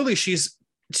 Clearly she's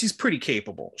pretty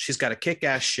capable. She's got a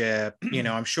kick-ass ship. You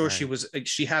know, I'm sure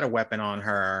she had a weapon on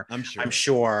her. I'm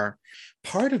sure.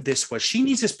 Part of this was she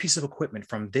needs this piece of equipment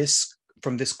from this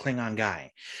Klingon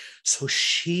guy. So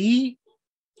she,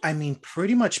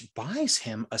 pretty much buys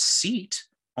him a seat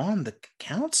on the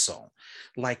council.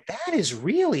 Like that's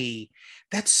really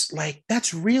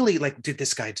like, did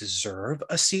this guy deserve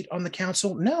a seat on the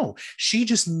council? No, she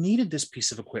just needed this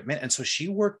piece of equipment. And so she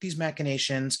worked these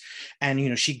machinations and, you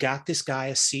know, she got this guy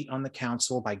a seat on the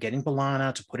council by getting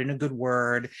B'Elanna to put in a good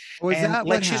word.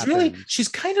 She's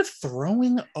kind of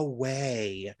throwing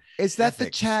away. Is that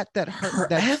ethics. The chat that her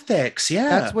ethics?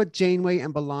 Yeah. That's what Janeway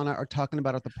and B'Elanna are talking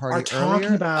about at the party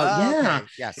earlier? Okay.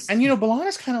 Yes. And, you know,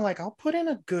 B'Elanna's kind of like, I'll put in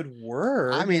a good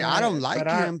word. I mean, I don't like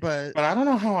him, but I don't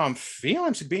know how I'm feeling.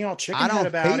 She's being all chicken head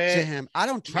about it. To him. I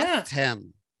don't trust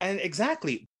him. And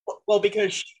exactly. Well,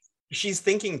 because she's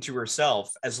thinking to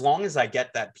herself, as long as I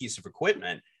get that piece of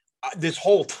equipment, this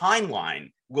whole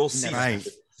timeline will cease to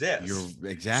exist.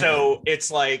 You're exactly. So it's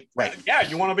like, yeah,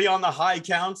 you want to be on the High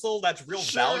Council? That's real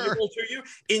valuable to you.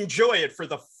 Enjoy it for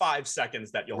the 5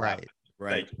 seconds that you'll have.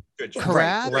 Right. Good job.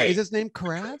 Karath? Is his name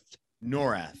Karath?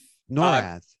 Norath.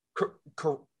 I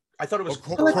thought it was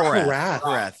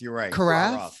Karath. You're right.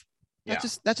 Karath.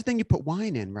 That's the thing you put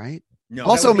wine in, right? No.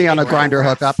 Also me on a grinder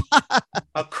hookup.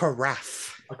 A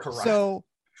carafe. So,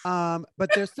 but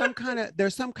there's some kind of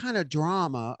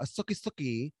drama, a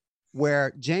suki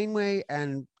where Janeway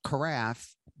and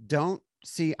Karath don't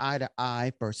see eye to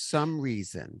eye for some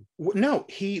reason. No,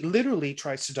 he literally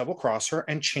tries to double cross her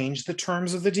and change the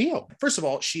terms of the deal. First of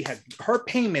all, her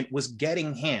payment was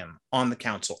getting him on the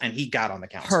council, and he got on the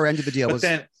council. Her end of the deal was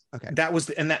okay.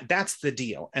 That's the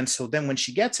deal. And so then when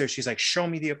she gets her, she's like, "Show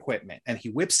me the equipment," and he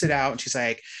whips it out, and she's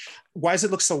like, "Why does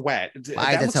it look so wet?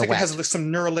 That looks like it has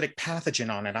some neurolytic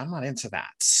pathogen on it. I'm not into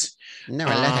that."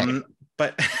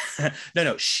 But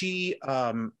no,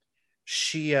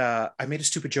 I made a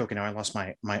stupid joke and now I lost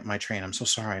my train. I'm so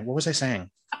sorry. What was I saying?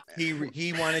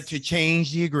 He wanted to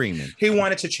change the agreement. He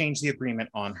wanted to change the agreement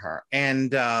on her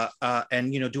and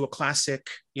you know, do a classic,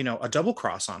 you know, a double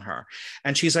cross on her.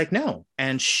 And she's like, no.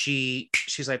 And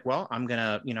she's like, well, I'm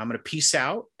gonna peace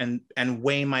out and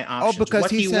weigh my options. Oh, because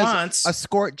what he says, wants,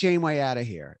 escort Janeway out of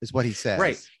here is what he says.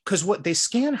 Right. Because what they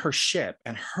scan her ship,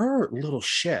 and her little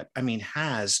ship,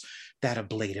 has that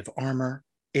ablative armor.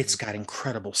 It's got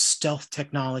incredible stealth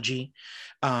technology.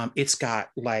 It's got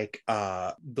like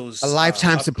those a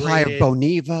lifetime supply of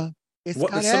Boniva. It's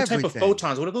got some type of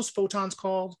photons. What are those photons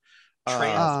called?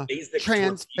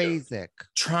 Transphasic.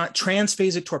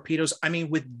 Transphasic torpedoes. I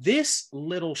mean, with this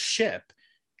little ship,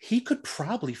 he could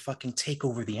probably fucking take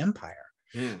over the Empire.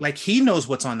 Like, he knows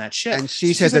what's on that ship. And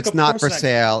she says it's not for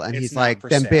sale. And he's like,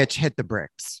 then bitch, hit the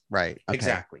bricks. Right. Okay.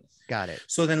 Exactly. Got it.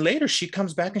 So then later she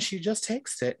comes back and she just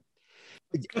takes it.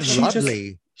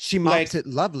 Lovely. She mops it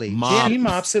lovely. She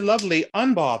mops it lovely,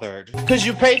 unbothered. Because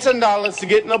you paid $10 to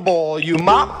get in a ball, you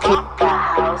mop the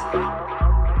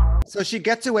house. So she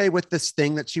gets away with this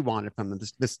thing that she wanted from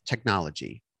this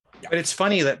technology. But it's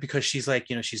funny that because she's like,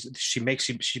 you know, she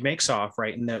makes off,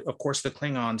 right? And of course the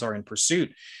Klingons are in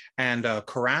pursuit. And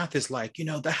Karath is like, you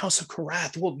know, the House of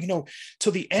Karath will, you know,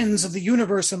 to the ends of the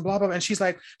universe and blah, blah, blah. And she's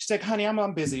like, honey,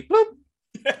 I'm busy. Bloop.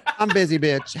 I'm busy,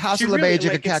 bitch. House of LeBage,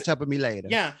 you can catch up with me later.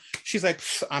 Yeah. She's like,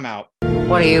 I'm out.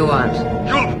 What do you want?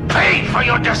 You'll pay for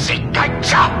your deceit,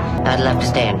 Gacha! I'd love to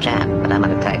stay and chat, but I'm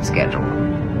on a tight schedule.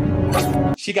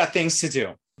 She got things to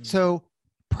do. So,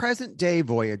 present day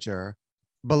Voyager,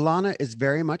 B'Elanna is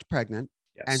very much pregnant,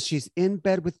 and she's in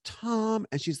bed with Tom,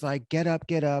 and she's like, get up.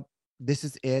 This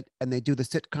is it. And they do the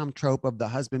sitcom trope of the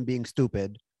husband being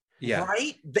stupid. Yeah.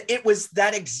 Right? It was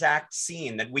that exact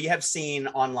scene that we have seen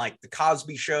on like the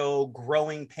Cosby Show,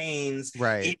 Growing Pains.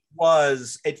 Right.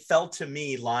 It felt to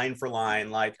me line for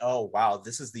line like, oh, wow,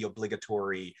 this is the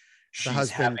obligatory. The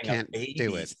husband can't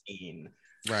do it. Scene.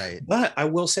 Right. But I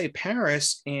will say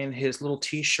Paris in his little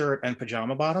t-shirt and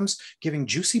pajama bottoms giving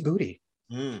juicy booty.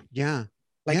 Yeah.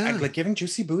 Like giving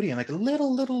juicy booty and like a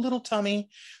little tummy,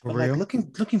 but like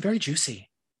looking very juicy.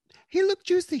 He looked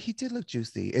juicy. He did look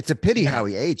juicy. It's a pity how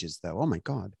he ages, though. Oh my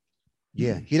God.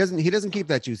 Yeah, he doesn't keep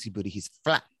that juicy booty. He's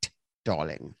flat,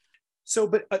 darling. So,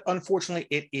 but unfortunately,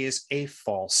 it is a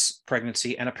false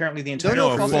pregnancy, and apparently the entire No,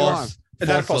 crew- false alarm. Not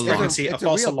a false alarm. pregnancy, a It's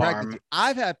false real alarm. pregnancy.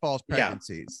 I've had false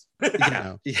pregnancies. You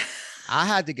know. Yeah. I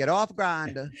had to get off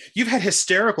Grindr. You've had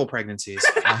hysterical pregnancies.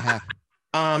 I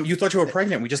have. You thought you were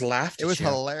pregnant. We just laughed. It at was you.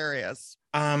 hilarious.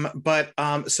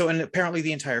 So and apparently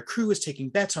the entire crew is taking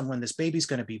bets on when this baby's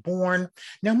going to be born.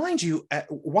 Now, mind you,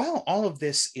 while all of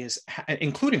this is,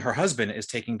 including her husband, is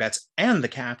taking bets, and the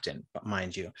captain, but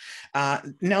mind you,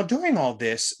 now during all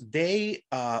this, they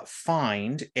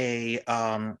find a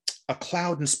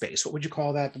cloud in space. What would you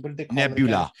call that? What did they call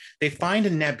Nebula. They find a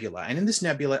nebula, and in this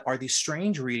nebula are these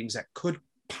strange readings that could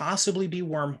possibly be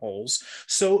wormholes.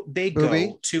 So they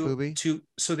go to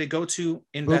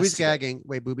investigate. Booby's gagging.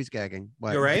 Wait, Booby's gagging.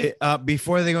 What? You're right.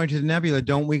 Before they go into the nebula,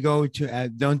 don't we go to?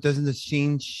 Doesn't the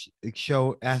scene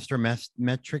show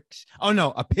astrometrics? Oh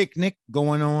no, a picnic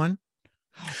going on.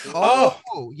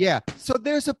 Oh yeah. So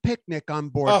there's a picnic on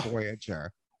board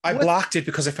Voyager. I blocked it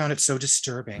because I found it so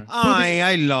disturbing.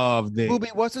 I loved it. Booby,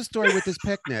 what's the story with this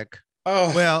picnic?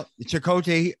 Oh, well,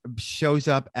 Chakotay shows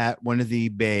up at one of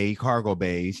the cargo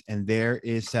bays, and there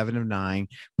is Seven of Nine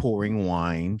pouring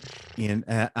wine in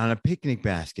on a picnic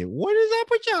basket. What is up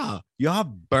with y'all? Y'all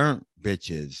burnt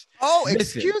bitches. Oh,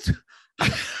 Listen. excuse.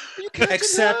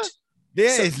 Except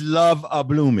there is love a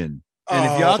blooming, and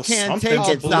if y'all can't take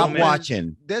it, stop blooming.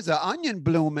 watching. There's an onion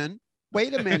blooming.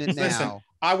 Wait a minute now. Listen,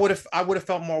 I would have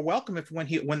felt more welcome if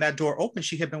when that door opened,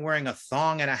 she had been wearing a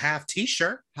thong and a half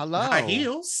t-shirt, high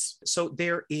heels. So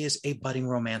there is a budding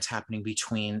romance happening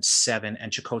between Seven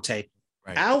and Chakotay,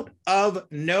 out of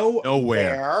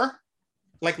nowhere,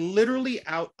 like literally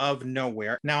out of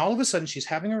nowhere. Now all of a sudden she's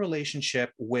having a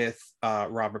relationship with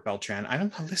Robert Beltran. I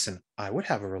would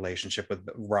have a relationship with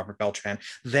Robert Beltran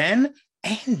then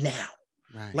and now.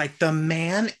 Right. Like the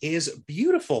man is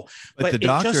beautiful. But the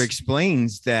doctor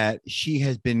explains that she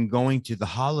has been going to the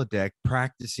holodeck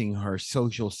practicing her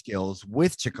social skills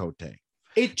with Chakotay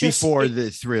before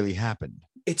this really happened.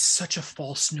 It's such a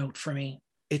false note for me.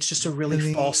 It's just a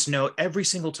really false note. Every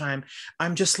single time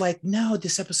I'm just like, no,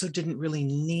 this episode didn't really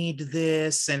need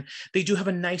this. And they do have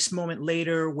a nice moment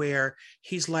later where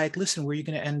he's like, listen, where are you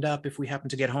going to end up if we happen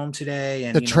to get home today?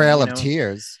 And the trail of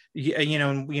tears. Yeah,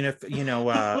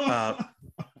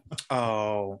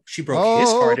 oh, she broke his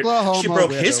heart. She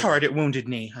broke his heart at Wounded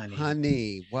Knee, honey.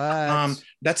 Honey, what?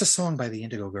 That's a song by the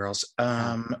Indigo Girls.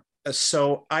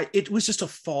 So it was just a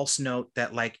false note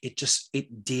that like it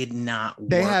did not work.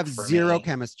 They have zero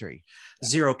chemistry.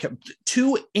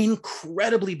 Two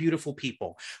incredibly beautiful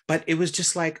people, but it was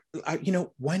just like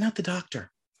why not the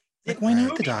doctor? Like why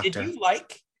not the doctor?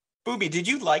 Did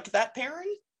you like that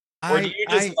pairing? Or do you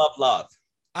just love love?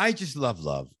 I just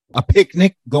love. A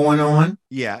picnic going on.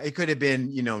 Yeah, it could have been,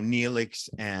 Neelix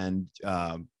and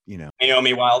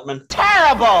Naomi Wildman.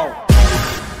 Terrible.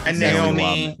 And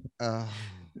Naomi.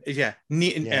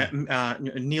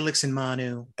 Neelix and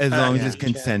Manu. As long as it's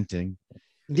consenting.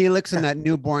 Neelix and that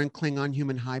newborn Klingon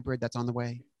human hybrid that's on the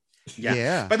way.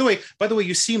 Yeah. By the way,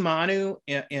 you see Manu,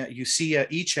 you see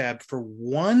Ichab for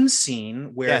one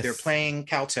scene where they're playing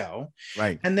Kowtow,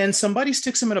 right? And then somebody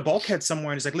sticks him in a bulkhead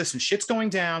somewhere and is like, "Listen, shit's going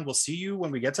down. We'll see you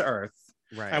when we get to Earth."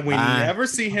 Right. And we never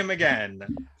see him again.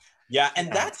 Yeah,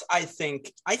 and that's I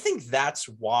think that's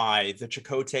why the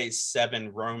Chakotay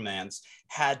Seven romance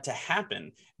had to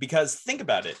happen. Because think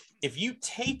about it, if you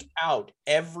take out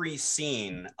every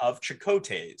scene of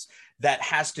Chakotay's that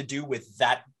has to do with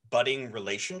that budding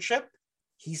relationship,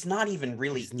 he's not even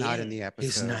really in the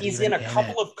episode. He's in a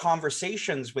couple of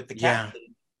conversations with the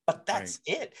captain, but that's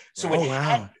it. So it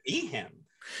had to be him.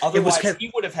 Otherwise, he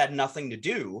would have had nothing to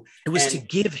do. It was to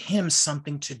give him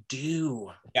something to do.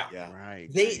 Yeah. Right.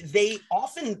 They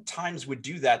oftentimes would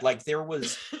do that. Like there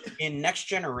was in Next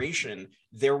Generation,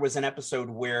 there was an episode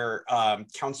where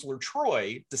Counselor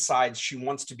Troy decides she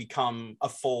wants to become a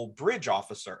full bridge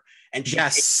officer, and she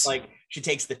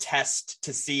takes the test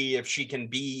to see if she can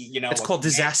be. It's called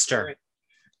Disaster.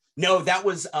 No, that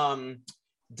was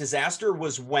Disaster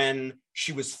was when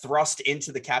she was thrust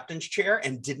into the captain's chair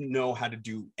and didn't know how to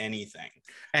do anything.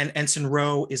 And Ensign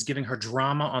Rowe is giving her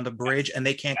drama on the bridge, and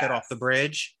they can't get off the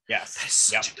bridge. Yes, that's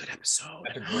such a good episode.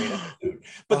 That's a great episode.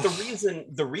 But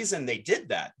the reason they did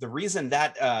that, the reason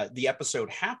that the episode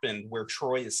happened where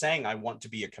Troy is saying, "I want to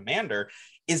be a commander,"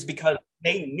 is because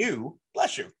they knew.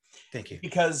 Bless you. Thank you.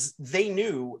 Because they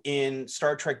knew in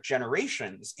Star Trek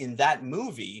Generations, in that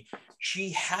movie,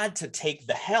 she had to take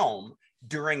the helm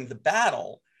during the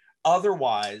battle.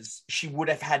 Otherwise, she would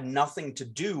have had nothing to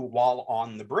do while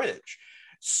on the bridge.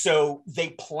 So they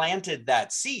planted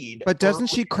that seed. But doesn't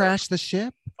she crash the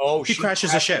ship? Oh, she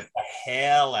crashes the ship. The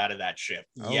hell out of that ship.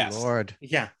 Oh, Yes. Lord.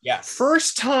 Yeah. Yes.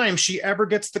 First time she ever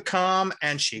gets the comm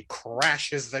and she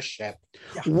crashes the ship.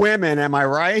 Women, am I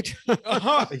right?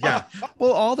 Yeah.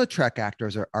 Well, all the Trek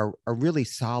actors are really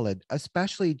solid,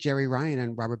 especially Jerry Ryan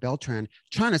and Robert Beltran,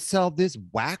 trying to sell this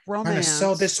whack romance. Trying to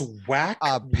sell this whack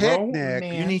A picnic.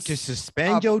 romance. You need to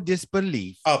suspend your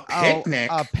disbelief. A picnic.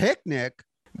 A picnic.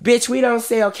 Bitch, we don't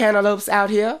sell cantaloupes out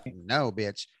here. No,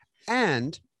 bitch.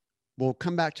 And we'll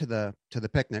come back to the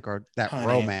picnic or that Honey.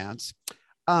 romance.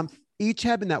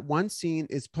 Icheb in that one scene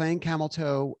is playing camel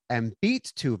toe and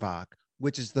beats Tuvok,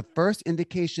 which is the first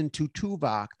indication to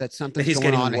Tuvok that something's he's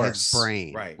going getting on worse. in his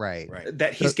brain. Right.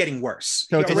 That he's getting worse.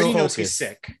 so He it's a already little knows he's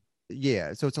focus. sick.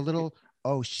 Yeah. So it's a little,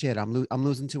 oh shit, I'm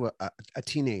losing to a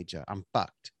teenager. I'm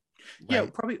fucked. Yeah,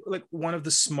 Right? probably like one of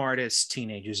the smartest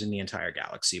teenagers in the entire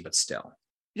galaxy, but still.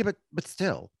 Yeah, but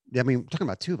still. I mean, we're talking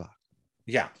about Tuvok.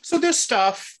 Yeah. So there's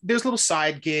little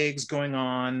side gigs going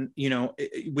on,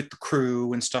 with the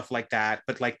crew and stuff like that.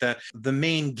 But like the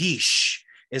main guiche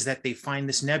is that they find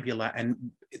this nebula and,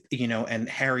 and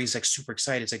Harry's like super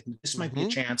excited. It's like, this might be a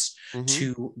chance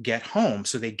to get home.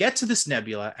 So they get to this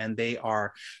nebula and they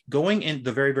are going in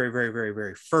the very, very, very, very,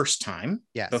 very first time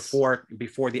before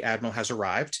the Admiral has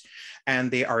arrived.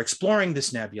 And they are exploring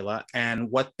this nebula and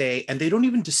they don't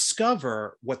even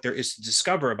discover what there is to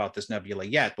discover about this nebula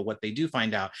yet. But what they do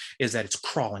find out is that it's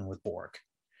crawling with Borg.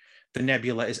 The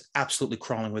nebula is absolutely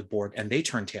crawling with Borg and they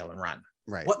turn tail and run.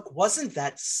 Right. What wasn't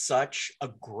that such a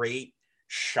great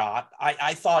shot?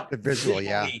 I thought the visual,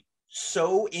 visually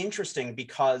so interesting,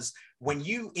 because when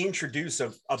you introduce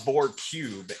a Borg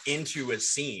cube into a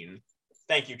scene,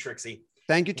 thank you, Trixie.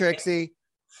 Thank you, Trixie.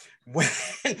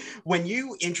 When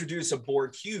you introduce a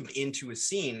Borg cube into a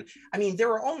scene, I mean,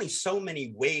 there are only so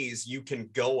many ways you can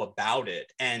go about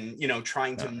it, and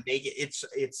trying to make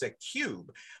it's a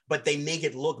cube, but they make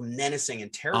it look menacing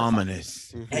and terrifying.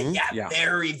 Ominous. And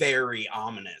very, very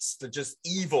ominous. They're just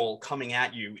evil coming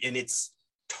at you in its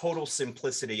total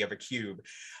simplicity of a cube.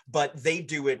 But they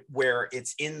do it where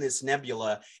it's in this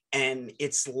nebula and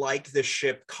it's like the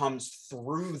ship comes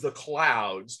through the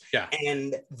clouds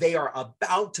and they are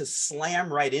about to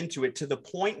slam right into it, to the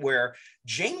point where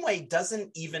Janeway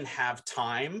doesn't even have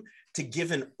time to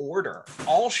give an order.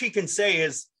 All she can say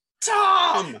is,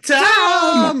 Tom!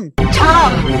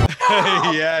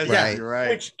 Yes, Right. you're right.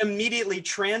 Which immediately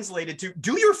translated to,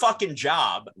 do your fucking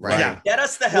job. Right. Yeah. Get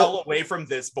us the hell away from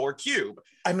this Borg cube.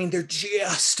 I mean, they're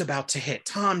just about to hit.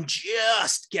 Tom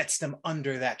just gets them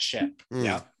under that ship.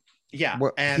 Mm. Yeah.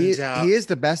 Well, And he is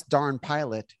the best darn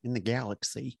pilot in the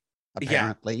galaxy,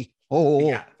 apparently.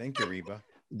 yeah. Thank you, Reba.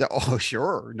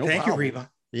 Sure. No Thank problem. you,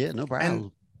 Reba. Yeah, no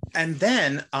problem. And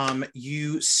then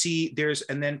you see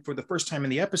and then for the first time in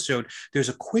the episode, there's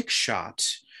a quick shot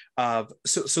of,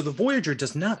 so the Voyager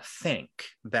does not think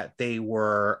that they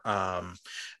were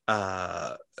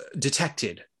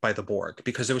detected by the Borg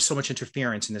because there was so much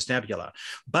interference in this nebula.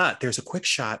 But there's a quick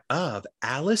shot of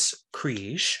Alice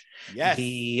Krige,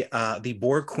 the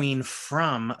Borg queen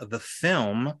from the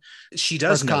film. She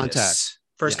does notice.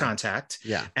 First contact.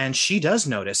 Yeah. And she does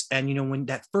notice. And, when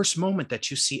that first moment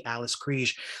that you see Alice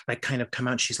Krige, like kind of come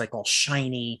out, she's like all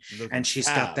shiny and she's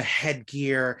got the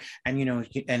headgear and,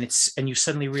 and you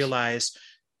suddenly realize,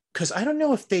 because I don't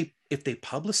know if they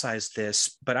publicized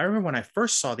this, but I remember when I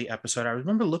first saw the episode, I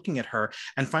remember looking at her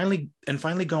and finally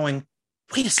going,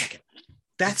 wait a second,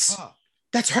 that's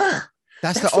her.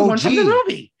 That's the the one OG. from the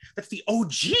movie. That's the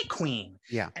OG queen.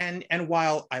 Yeah. And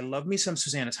while I love me some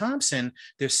Susanna Thompson,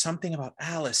 there's something about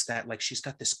Alice that like she's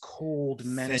got this cold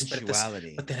menace,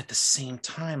 sensuality. but then at the same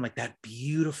time, like that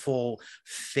beautiful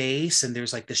face, and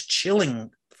there's like this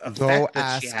chilling effect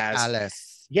that she has.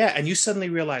 Alice. Yeah, and you suddenly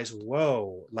realize,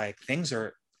 whoa, like things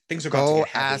are about to Go get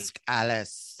heavy. ask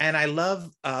Alice. And I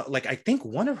love, I think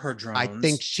one of her drones. I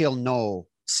think she'll know.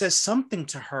 Says something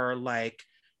to her like,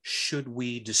 should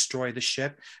we destroy the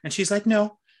ship? And she's like,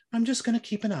 no, I'm just going to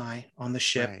keep an eye on the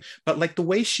ship. Right. But like the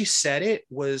way she said it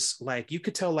was like, you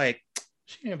could tell like,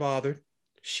 she ain't bothered.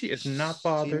 She is not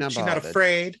bothered. She's not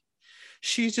afraid.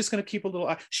 She's just going to keep a little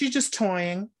eye. She's just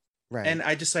toying. Right. And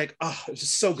I just like, oh, it's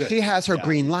just so good. She has her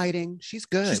green lighting. She's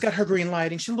good. She's got her green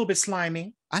lighting. She's a little bit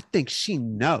slimy. I think she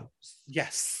knows.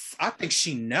 Yes. I think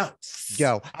she knows.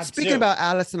 Yo, I speaking do. about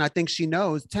Alice and I think she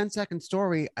knows, 10-second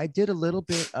story. I did a little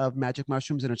bit of magic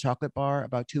mushrooms in a chocolate bar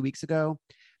about 2 weeks ago.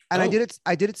 And I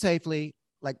did it safely,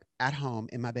 like at home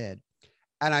in my bed.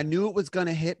 And I knew it was going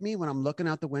to hit me when I'm looking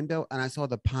out the window and I saw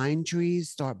the pine trees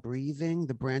start breathing.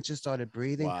 The branches started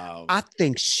breathing. Wow. I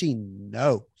think she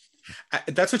knows.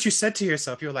 That's what you said to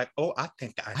yourself. You were like, oh, I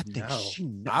think I know. She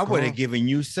knows. I would have given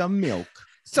you some milk.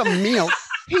 Some milk.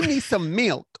 He needs some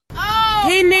milk. Oh,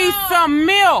 He needs some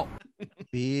milk.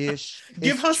 Bish.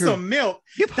 Give her some milk.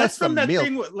 Give her That's from some that milk.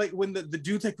 thing like when the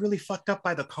dude's like really fucked up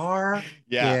by the car.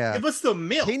 Yeah. Give us some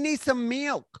milk. He needs some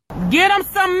milk. Get him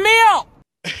some milk.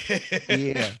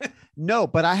 Yeah. No,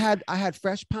 but I had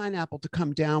fresh pineapple to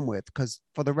come down with because,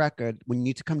 for the record, when you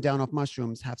need to come down off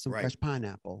mushrooms, have some Right. fresh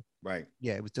pineapple. Right.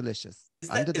 Yeah, it was delicious. Is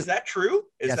that true?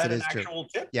 Is Yes, that it an is true. actual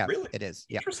tip? Yeah, Really? it is.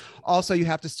 Yeah. Interesting. Also, you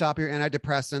have to stop your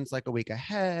antidepressants like a week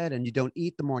ahead, and you don't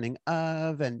eat the morning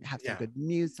of, and have some Yeah. good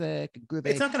music. And groovy.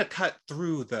 It's not going to cut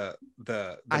through the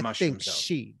I mushrooms. think though.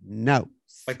 she knows.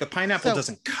 Like the pineapple So-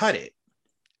 doesn't cut it.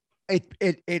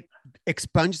 It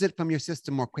expunges it from your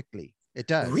system more quickly. It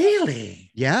does.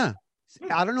 Really? Yeah.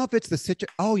 I don't know if it's the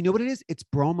citric. Oh, you know what it is? It's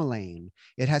bromelain.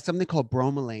 It has something called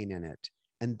bromelain in it,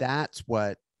 and that's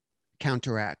what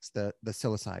counteracts the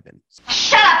psilocybin.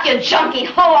 Shut up, you junkie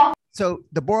whore! So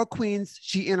the Bora Queens,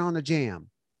 she in on the jam,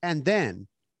 and then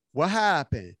what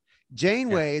happened?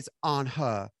 Janeway's on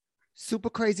her super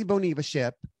crazy Boniva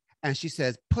ship, and she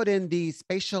says, "Put in these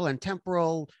spatial and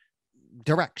temporal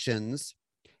directions.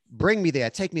 Bring me there.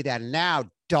 Take me there now,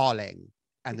 darling."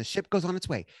 And the ship goes on its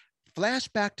way.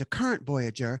 Flashback to current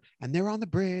Voyager, and they're on the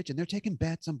bridge and they're taking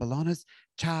bets on B'Elanna's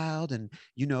child, and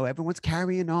everyone's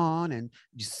carrying on, and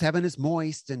Seven is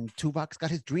moist, and Tuvok's got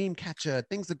his dream catcher.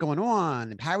 Things are going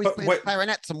on, and Harry's playing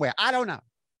clarinet somewhere. I don't know.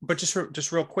 But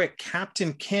just real quick,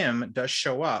 Captain Kim does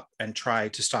show up and try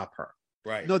to stop her.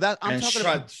 Right. No, that I'm And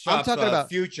talking Stop, about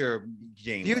future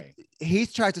Janeway.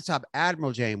 He's tried to stop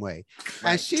Admiral Janeway,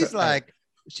 and she's like,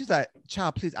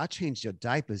 "Child, please, I changed your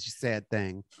diapers, you sad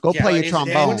thing. Go Yeah, play your his-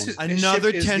 trombone." his- Another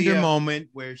ship is tender the, moment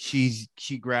where she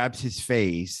grabs his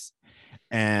face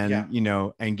and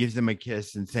and gives him a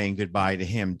kiss and saying goodbye to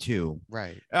him too.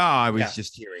 Right. Oh, I was Yeah.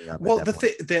 just tearing up. Well, at the that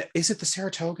point. thing, is it the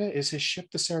Saratoga? Is his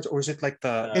ship the Saratoga, or is it like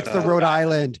the? It's the Rhode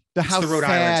Island. It's How the Rhode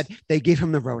sad Island. they gave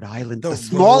him the Rhode Island, the Rhode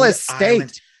smallest Island.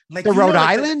 state. Like, The you know, Rhode like,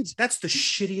 Island. That's the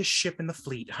shittiest ship in the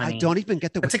fleet, honey. I don't even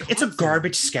get the. It's like it's a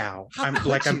garbage scow. I'm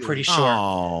could I'm you? pretty sure.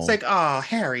 Oh. It's like, oh,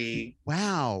 Harry.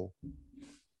 Wow.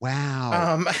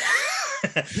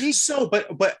 So,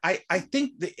 but I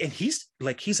think that, and he's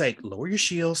like, lower your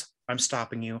shields. I'm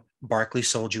stopping you. Barclay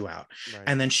sold you out. Right.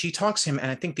 And then she talks to him. And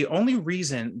I think the only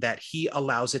reason that he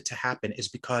allows it to happen is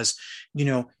because,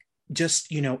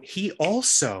 he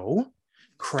also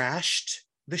crashed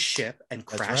the ship and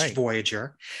crashed right.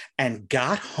 Voyager and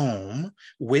got home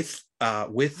with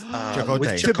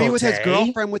Chakotay. To be with his Chakotay.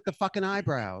 girlfriend with the fucking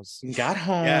eyebrows. Got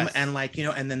home Yes. and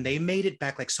and then they made it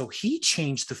back. So he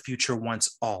changed the future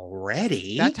once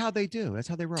already. That's how they do. That's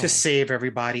how they roll. To save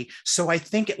everybody. So I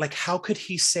think how could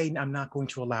he say, I'm not going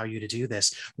to allow you to do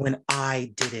this when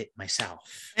I did it myself?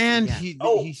 And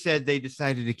Yeah. he said they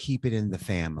decided to keep it in the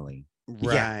family.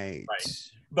 Right.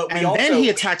 But And then he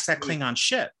attacks that Klingon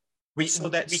ship. We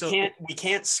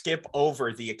can't skip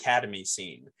over the academy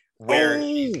scene where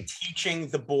he's teaching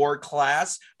the Borg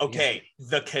class. Okay,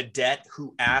 the cadet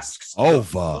who asks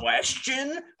Ova. the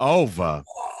question. Ova.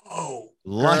 Whoa,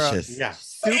 Luscious. Yeah.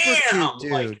 Super Bam! cute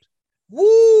dude. Like,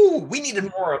 woo! We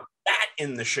needed more of that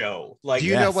in the show. Like, Do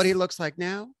you know what he looks like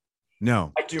now?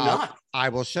 No. I do not. I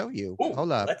will show you. Ooh,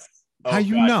 Hold up. How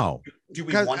you know? Do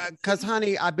we want? Because,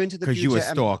 honey, I've been to the 'Cause future. you a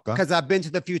stalker. Because I've been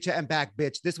to the future and back,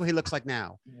 bitch. This is what he looks like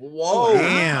now. Whoa!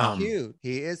 Damn. Cute.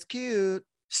 He is cute.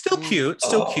 Still cute.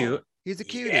 Still cute. He's a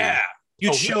cutie. Yeah.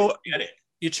 You'd he show would get it.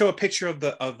 you'd show a picture of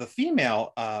the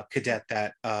female cadet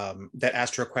that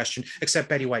asked her a question, except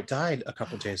Betty White died a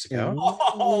couple days ago.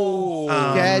 Oh,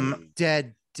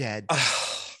 Dead.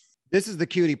 This is the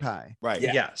cutie pie. Right.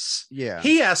 Yeah. Yes. Yeah.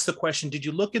 He asked the question, did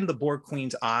you look in the Borg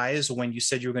Queen's eyes when you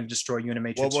said you were going to destroy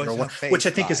Unimatrix? What was her face Which I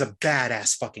think is a like?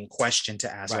 badass fucking question to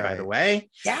ask, by Right. the way.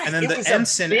 Yeah, And then it the was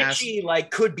ensign a asked, bitchy,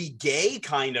 like could be gay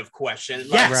kind of question.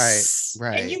 Like, yes.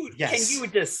 Right. Can you Yes. can you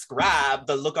describe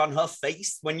the look on her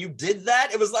face when you did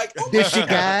that? It was like, oh Did my she God,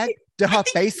 gag? Did her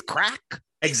face crack? one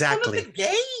of Exactly. the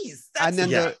gays. That's And then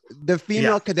Yeah. the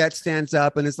female Yeah. cadet stands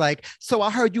up and is like, "So I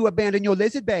heard you abandoned your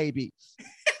lizard baby."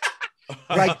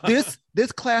 Like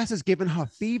this class is giving her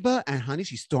fever, and honey,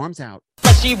 she storms out.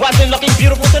 But she wasn't looking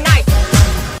beautiful tonight.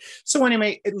 So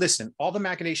anyway, listen, all the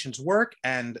machinations work,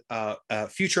 and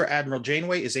future Admiral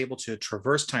Janeway is able to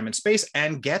traverse time and space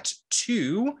and get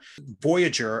to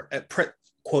Voyager,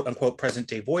 quote unquote present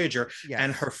day Voyager, Yes.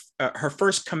 and her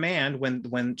first command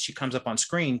when she comes up on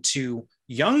screen to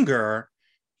younger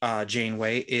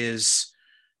Janeway is,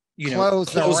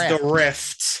 Close the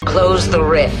rift. Close the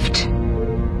rift.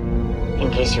 In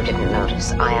case you didn't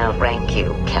notice, I outrank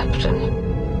you,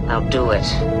 Captain. Now do it.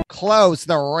 Close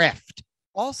the rift.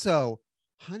 Also,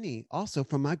 honey, also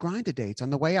from my grinder dates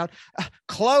on the way out,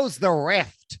 close the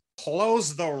rift.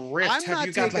 Close the rift. I'm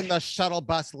not taking the shuttle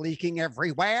bus leaking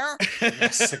everywhere.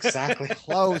 Yes, exactly.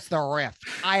 Close the rift.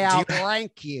 I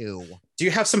outrank you. Do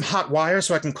you have some hot wires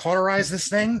so I can cauterize this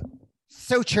thing?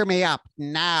 Suture me up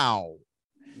now.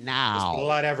 Now. There's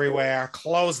blood everywhere.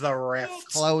 Close the rift.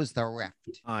 Close the rift.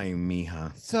 Ay,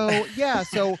 mija. So yeah,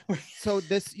 so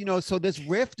this, so this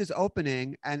rift is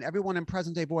opening and everyone in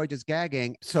present day Voyage is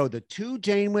gagging. So the two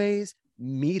Janeways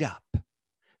meet up.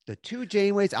 The two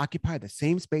Janeways occupy the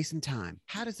same space and time.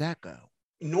 How does that go?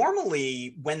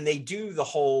 Normally, when they do the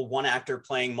whole one actor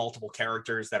playing multiple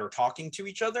characters that are talking to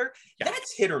each other,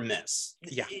 that's hit or miss.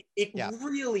 Yeah. It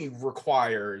really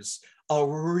requires a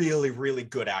really, really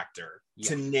good actor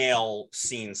to nail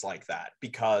scenes like that,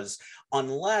 because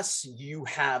unless you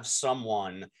have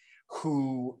someone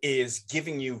who is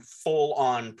giving you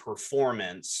full-on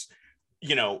performance,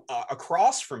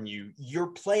 across from you, you're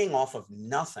playing off of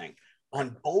nothing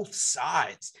on both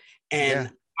sides. And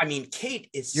I mean, Kate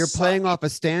is... You're playing off a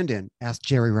stand-in. Ask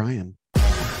Jerry Ryan.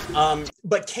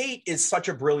 But Kate is such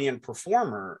a brilliant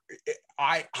performer.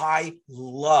 I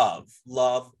love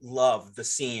the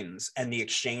scenes and the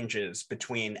exchanges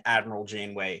between Admiral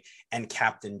Janeway and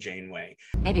Captain Janeway.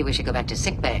 Maybe we should go back to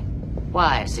sickbay.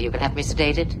 Why? So you can have me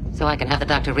sedated? So I can have the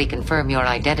doctor reconfirm your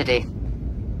identity?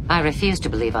 I refuse to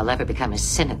believe I'll ever become as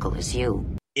cynical as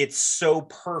you. It's so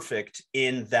perfect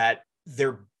in that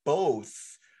they're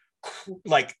both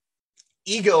like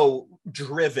ego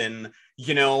driven,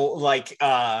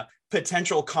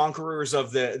 potential conquerors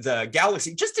of the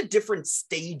galaxy, just at different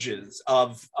stages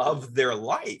of their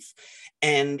life.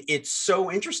 And it's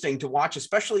so interesting to watch,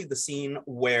 especially the scene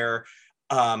where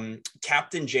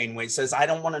Captain Janeway says, I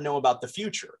don't want to know about the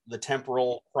future, the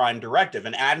temporal prime directive.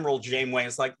 And Admiral Janeway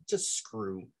is like, just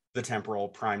screw the temporal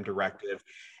prime directive.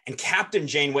 And Captain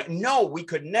Janeway, no, we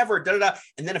could never, da-da-da.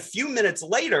 And then a few minutes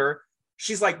later,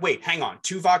 she's like, wait, hang on,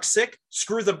 Tuvok's sick?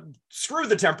 Screw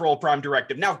the temporal prime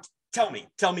directive. Now tell me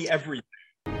everything.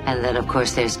 And then, of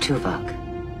course, there's Tuvok.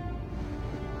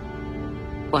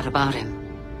 What about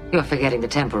him? You're forgetting the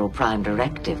temporal prime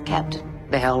directive, Captain.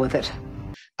 The hell with it.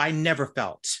 I never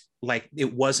felt like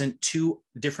it wasn't two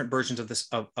different versions of this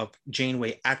of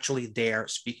Janeway actually there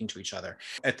speaking to each other.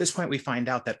 At this point, we find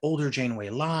out that older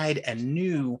Janeway lied and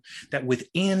knew that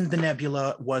within the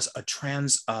nebula was a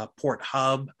transport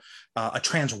hub, a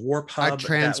transwarp hub, a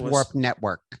transwarp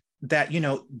network. That,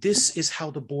 this is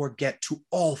how the Borg get to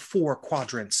all four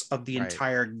quadrants of the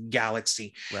entire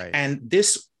galaxy. Right. And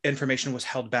this information was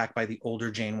held back by the older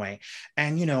Janeway.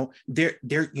 And,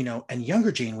 and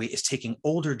younger Janeway is taking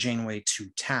older Janeway to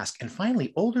task. And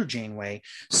finally, older Janeway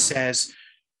says,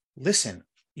 listen,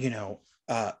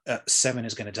 Seven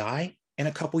is going to die in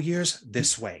a couple years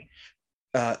this way.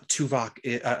 Tuvok,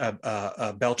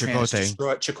 Beltran is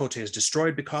destroyed. Chakotay is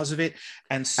destroyed because of it,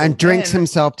 and drinks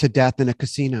himself to death in a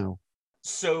casino.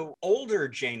 So older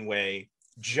Janeway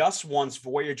just wants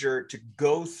Voyager to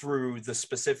go through the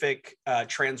specific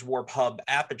transwarp hub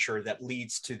aperture that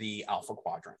leads to the Alpha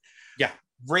Quadrant. Yeah.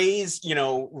 Raise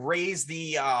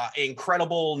the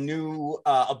incredible new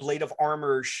ablative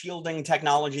armor shielding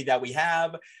technology that we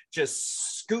have.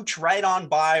 Just scooch right on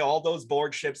by all those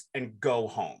Borg ships and go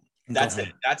home. That's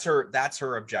it. That's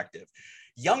her objective.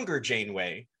 Younger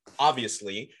Janeway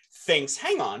obviously thinks,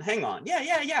 hang on.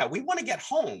 Yeah. We want to get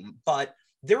home, but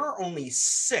there are only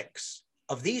 6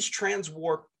 of these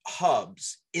transwarp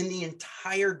hubs in the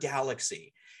entire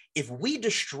galaxy. If we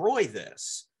destroy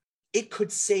this, it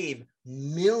could save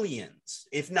millions,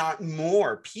 if not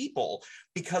more people,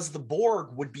 because the Borg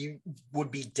would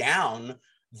be down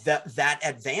that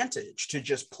advantage to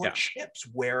just put ships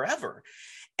wherever.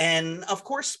 And of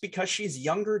course, because she's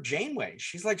younger Janeway,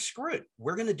 she's like, screw it.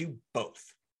 We're going to do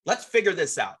both. Let's figure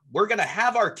this out. We're going to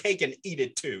have our cake and eat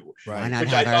it too. Right.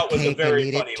 Which I thought was a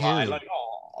very funny line. Like,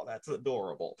 oh, that's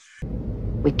adorable.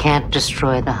 We can't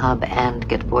destroy the hub and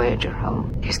get Voyager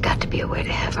home. There's got to be a way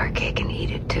to have our cake and eat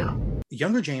it too.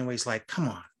 Younger Janeway's like, come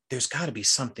on. There's got to be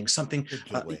something,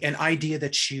 an idea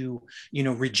that you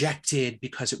rejected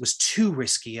because it was too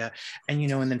risky. And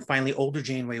then finally older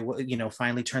Janeway,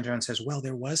 finally turns around and says, well,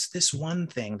 there was this one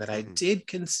thing that I did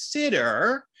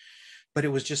consider, but it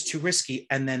was just too risky.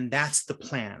 And then that's the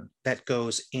plan that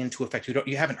goes into effect.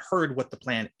 You haven't heard what the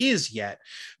plan is yet,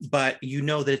 but you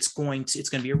know that it's going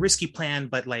to be a risky plan,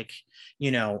 but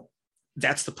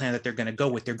that's the plan that they're going to go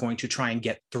with. They're going to try and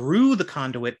get through the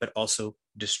conduit, but also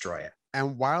destroy it.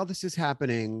 And while this is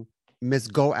happening, Miss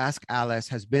Go Ask Alice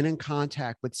has been in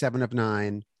contact with Seven of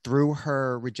Nine through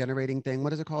her regenerating thing.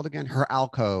 What is it called again? Her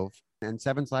alcove. And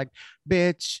Seven's like,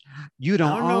 bitch, you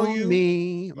don't own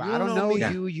me. I don't know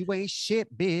you. You ain't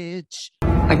shit, bitch.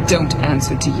 I don't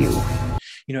answer to you.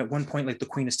 You know, at one point, like the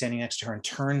queen is standing next to her and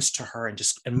turns to her and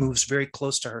moves very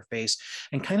close to her face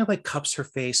and kind of like cups her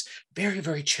face. Very,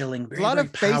 very chilling. Very, a lot very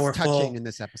of face powerful. touching in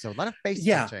this episode. A lot of face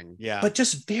touching. Yeah. But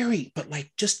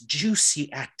just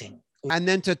juicy acting. And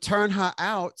then to turn her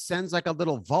out sends like a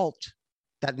little volt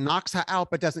that knocks her out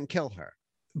but doesn't kill her.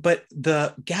 But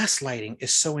the gaslighting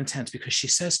is so intense because she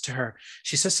says to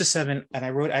Seven, and I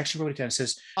actually wrote it down. It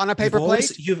says, on a paper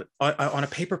plate? On a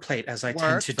paper plate, as I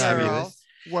tend to do.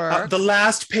 The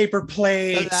last paper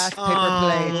plate.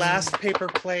 Last paper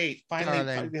plate.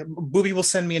 Finally, Booby will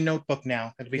send me a notebook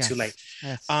now. It'll be too late.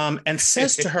 Yes. And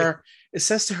says to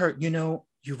her, you know,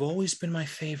 you've always been my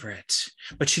favorite.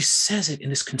 But she says it in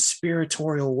this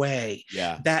conspiratorial way.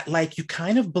 Yeah. That like you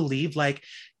kind of believe, like,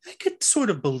 I could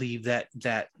sort of believe that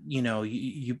you know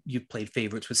you played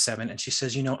favorites with Seven, and she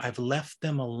says, you know, I've left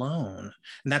them alone,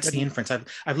 and that's the inference.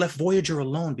 I've left Voyager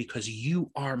alone because you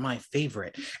are my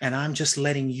favorite, and I'm just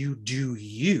letting you do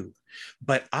you.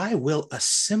 But I will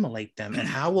assimilate them, and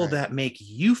how will that make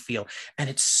you feel? And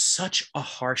it's such a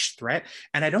harsh threat,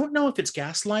 and I don't know if it's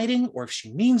gaslighting or if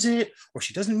she means it or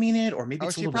she doesn't mean it, or maybe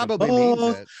it's a little bit of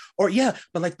both.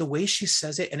 But like the way she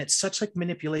says it, and it's such like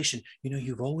manipulation. You know,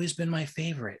 you've always been my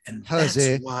favorite, and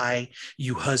that's why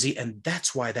you huzzy, and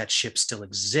that's why that ship still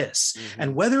exists.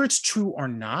 And whether it's true or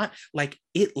not, like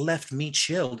it left me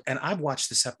chilled, and I've watched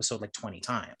this episode like 20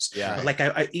 times. Yeah, but like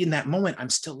I in that moment, I'm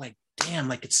still like, damn,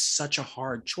 like it's such a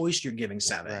hard choice you're giving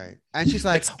Seven. Right. And she's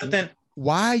like, but then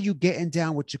why are you getting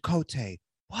down with Chakotay?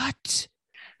 What?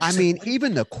 I mean,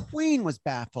 even the queen was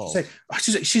baffled.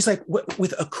 She's like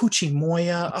with Akuchi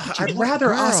Moya. I'd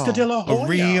rather Oscar De La Hoya.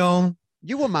 Real.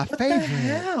 You were my favorite. The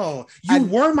hell? You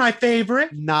were my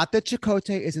favorite. Not that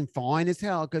Chakotay isn't fine as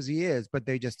hell, because he is, but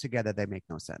they just together, they make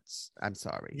no sense. I'm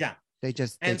sorry. Yeah. They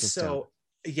just don't.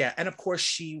 Yeah, and of course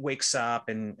she wakes up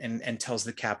and tells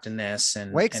the captain this,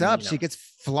 and wakes up. You know, she gets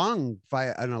flung by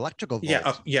an electrical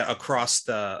bolt. Across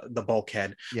the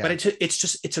bulkhead. Yeah. But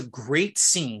it's a great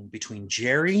scene between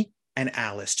Jerry and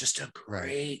Alice. Just a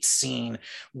great scene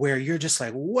where you're just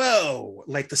like, whoa,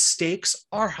 like the stakes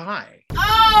are high.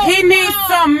 Oh, he needs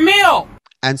some milk.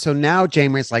 And so now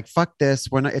Janeway's like, fuck this.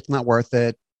 It's not worth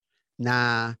it.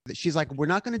 Nah. She's like, we're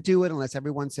not going to do it unless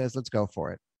everyone says, let's go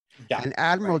for it. Yeah, and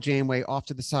Admiral Janeway off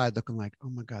to the side looking like, oh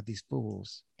my God, these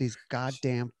fools, these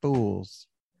goddamn fools.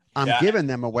 I'm giving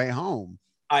them a way home.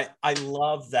 I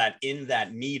love that in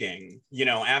that meeting, you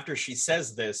know, after she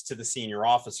says this to the senior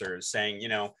officers saying, you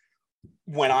know,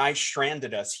 when I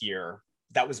stranded us here,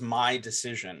 that was my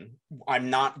decision. I'm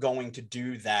not going to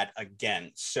do that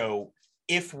again. So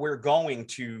if we're going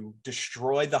to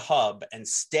destroy the hub and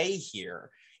stay here,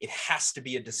 it has to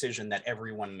be a decision that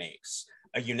everyone makes.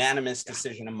 A unanimous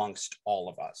decision amongst all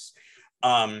of us.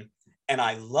 And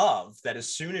I love that as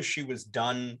soon as she was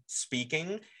done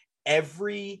speaking,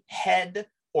 every head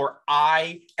or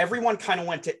eye, everyone kind of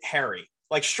went to Harry,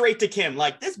 like straight to Kim,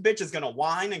 like this bitch is going to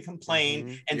whine and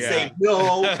complain and say,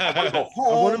 no, I want to go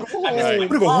home. I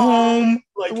want to go home.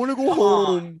 Like, I want to go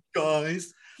home,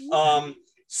 guys.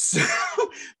 So,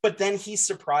 but then he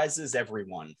surprises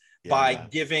everyone. By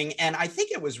giving, and I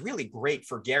think it was really great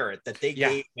for Garrett that they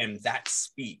gave him that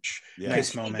speech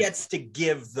because he gets to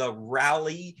give the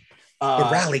rally, the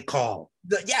rally call,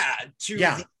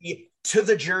 to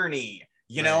the journey.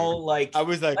 You know, like I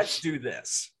was like, let's do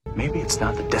this. Maybe it's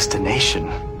not the destination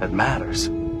that matters.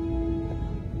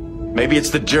 Maybe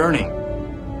it's the journey.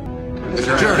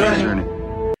 The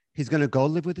journey. He's gonna go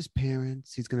live with his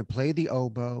parents. He's gonna play the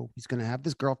oboe. He's gonna have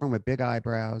this girlfriend with big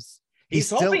eyebrows. He's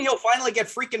hoping he'll finally get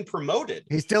freaking promoted.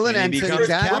 He's still an ensign.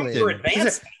 Exactly.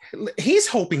 He's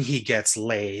hoping he gets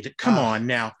laid. Come on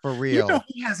now. For real. You know,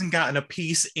 he hasn't gotten a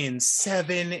piece in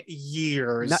 7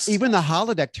 years. Not even the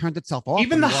holodeck turned itself off.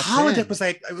 Even the holodeck was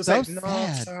like, no,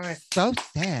 sad. Sorry. So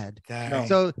sad. No.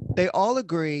 So they all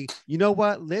agree, you know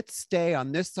what? Let's stay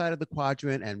on this side of the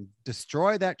quadrant and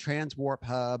destroy that transwarp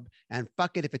hub. And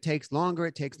fuck it. If it takes longer,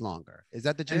 it takes longer. Is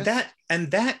that the gist?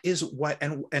 And that is what,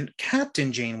 and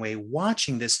Captain Janeway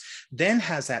watching this then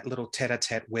has that little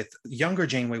tete-a-tete with younger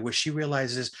Janeway where she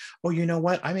realizes, oh, you know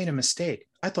what? I made a mistake.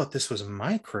 I thought this was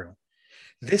my crew.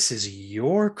 This is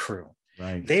your crew.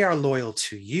 Right. They are loyal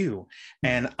to you.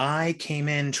 And I came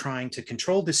in trying to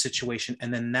control this situation.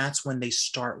 And then that's when they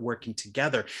start working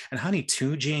together. And honey,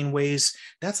 2 Janeways,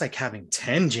 that's like having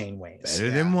 10 Janeways.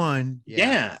 Better than one.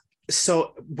 Yeah.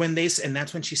 So and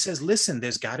that's when she says, listen,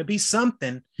 there's got to be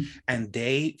something. And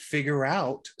they figure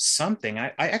out something.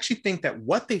 I actually think that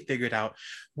what they figured out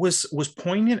was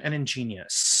poignant and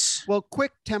ingenious. Well,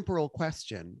 quick temporal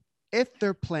question. If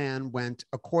their plan went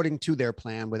according to their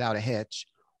plan without a hitch,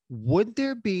 would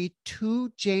there be two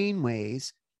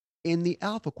Janeways in the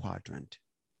Alpha Quadrant?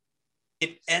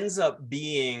 It ends up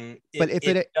being. But if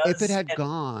it had does-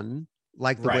 gone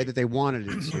like the way Right. that they wanted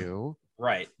it to,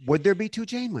 right, would there be two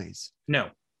Janeways? No,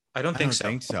 I don't I think don't so.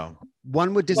 think so.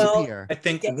 One would Well, disappear. I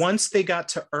think Yes. once they got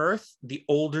to Earth, the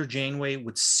older Janeway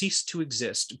would cease to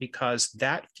exist because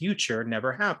that future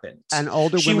never happened. And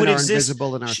older she women would are exist-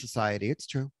 invisible in our she- society. It's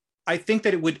true. I think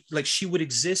that it would she would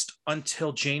exist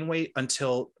until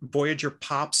until Voyager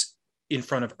pops in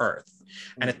front of Earth.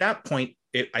 And at that point,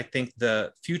 I think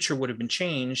the future would have been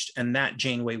changed and that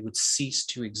Janeway would cease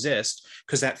to exist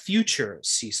because that future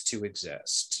ceased to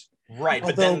exist. right.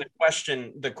 But then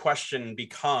Although- the question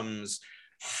becomes,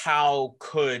 how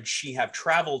could she have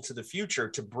traveled to the future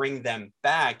to bring them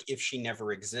back if she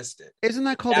never existed? Isn't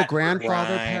that called the That-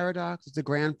 grandfather Right. paradox? It's the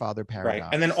grandfather paradox.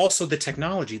 Right. And then also the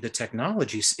technology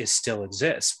is still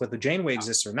exists, whether Janeway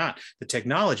exists or not, the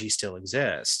technology still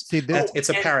exists. See, this, It's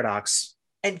a and- paradox.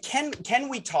 And can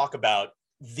we talk about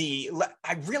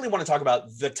I really want to talk about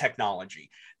the technology,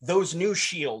 those new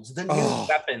shields, the new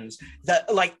weapons,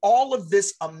 that like all of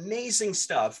this amazing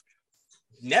stuff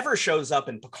never shows up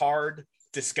in Picard,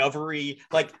 Discovery.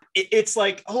 Like it's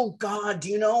like, oh God, do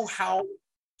you know how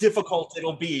difficult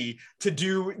it'll be to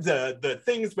do the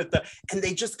things with and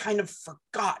they just kind of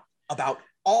forgot about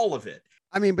all of it.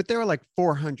 I mean, but there are like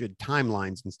 400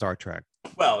 timelines in Star Trek.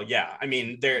 Well, yeah, I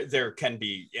mean, there can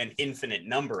be an infinite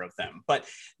number of them, but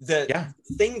the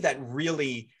thing that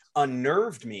really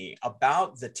unnerved me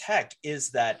about the tech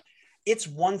is that it's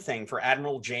one thing for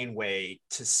Admiral Janeway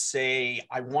to say,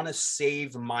 I want to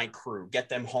save my crew, get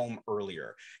them home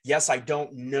earlier. Yes, I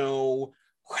don't know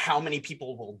how many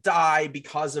people will die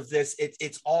because of this.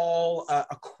 It's all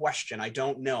a question. I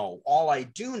don't know. All I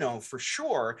do know for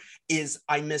sure is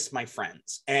I miss my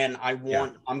friends and I'm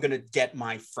going to get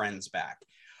my friends back.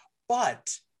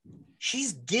 But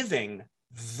she's giving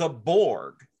the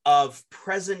Borg of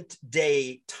present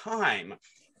day time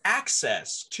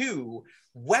access to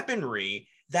weaponry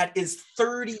that is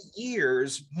 30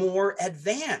 years more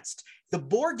advanced. The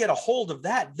Borg get a hold of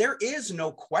that. There is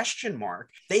no question mark.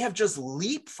 They have just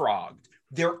leapfrogged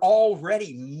their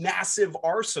already massive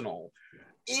arsenal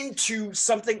into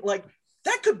something like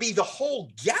that could be the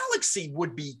whole galaxy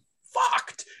would be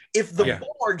fucked if the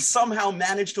Borg somehow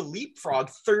managed to leapfrog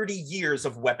 30 years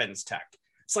of weapons tech.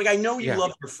 It's like, I know you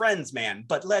love your friends, man,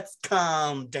 but let's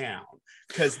calm down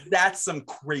because that's some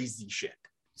crazy shit.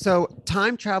 So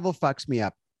time travel fucks me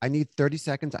up. I need 30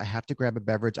 seconds. I have to grab a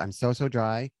beverage. I'm so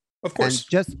dry. Of course. And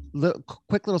just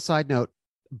quick little side note.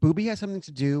 Booby has something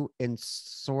to do in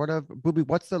sort of Booby.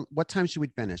 What time should we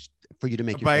finish for you to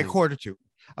make your by thing? 1:45?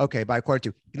 Okay, by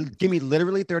 1:45. Give me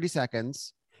literally 30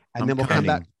 seconds, and then we'll come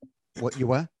back. What?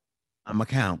 I'm a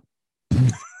count.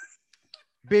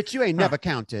 Bitch, you ain't never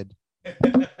counted.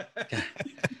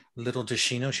 Little does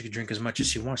she know she could drink as much as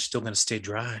she wants. She's still going to stay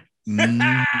dry.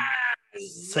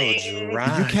 So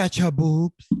dry. Did you catch her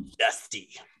boobs? Dusty.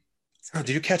 Oh,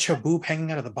 did you catch her boob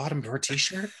hanging out of the bottom of her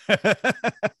t-shirt?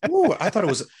 Ooh, I thought it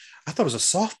was a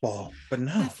softball, but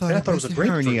no. I thought it was a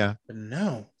grapefruit, hernia. but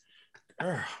no.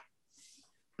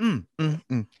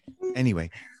 Anyway,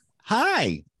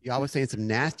 hi. Y'all was saying some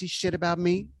nasty shit about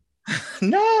me.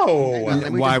 No.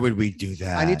 Why would we do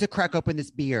that? I need to crack open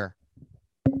this beer.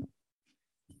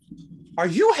 Are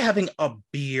you having a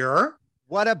beer?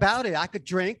 What about it? I could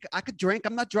drink.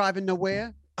 I'm not driving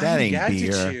nowhere. That ain't gagged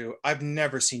beer. at you. I've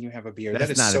never seen you have a beer. That's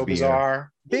That is not so a beer.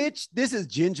 bizarre. Bitch, this is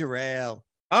ginger ale.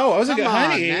 Oh, I was Come like,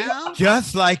 on honey. now.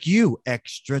 Just like you,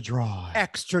 extra dry.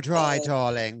 Extra dry,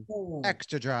 darling.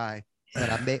 Extra dry. But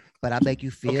I make you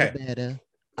feel better.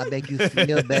 I make you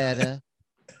feel better.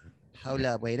 Hold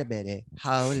up, wait a minute.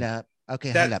 Hold up.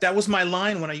 Okay, hold up. That was my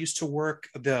line when I used to work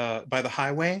by the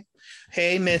highway.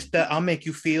 Hey, mister, I'll make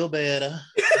you feel better.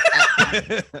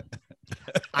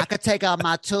 I could take out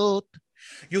my tooth.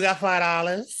 You got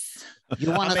 $5.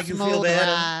 You want to make you smooth feel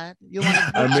better. ride? You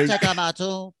want to take out my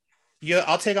tooth? Yeah,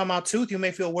 I'll take out my tooth. You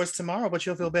may feel worse tomorrow, but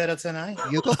you'll feel better tonight.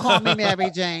 You could call me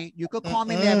Mary Jane. You could call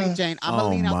me Mary Jane. I'm gonna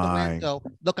lean out the my. window.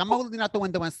 Look, I'm gonna lean out the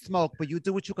window and smoke, but you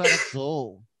do what you gotta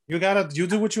do. You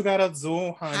do what you gotta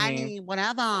do, honey. Honey,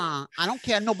 whatever. I don't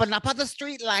care. No, but not by the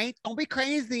street light. Don't be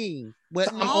crazy.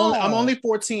 But I'm only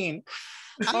 14.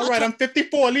 All not right, I'm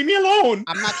 54. Leave me alone.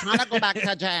 I'm not trying to go back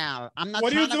to jail. I'm not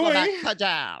What are trying you to go back doing? to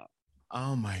jail.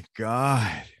 Oh my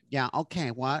God. Yeah,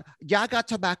 okay, what? Yeah, I got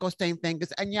tobacco stained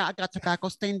fingers, and yeah, I got tobacco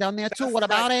stain down there too. What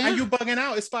about it? Are you bugging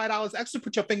out? It's $5 extra.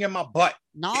 Put your finger in my butt.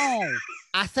 No,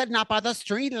 I said not by the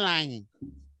street line.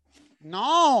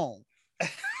 No,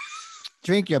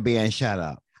 Drink your beer and shut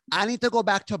up. I need to go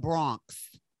back to Bronx.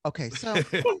 Okay, so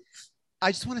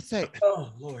I just want to say,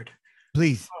 oh Lord,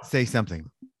 Please say something.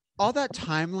 all that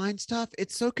timeline stuff,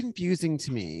 it's so confusing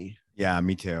to me. Yeah,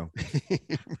 me too.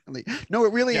 Really. No,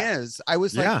 it really is. I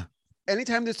was like, Yeah.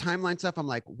 anytime there's timeline stuff, I'm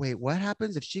like, wait, what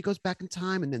happens if she goes back in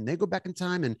time and then they go back in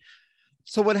time? And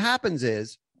so what happens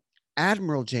is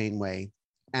Admiral Janeway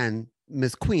and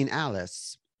Miss Queen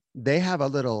Alice, they have a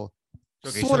little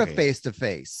sort of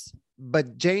face-to-face.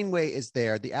 But Janeway is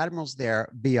there. The Admiral's there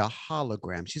via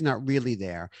hologram. She's not really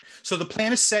there. So the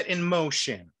plan is set in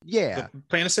motion. Yeah. The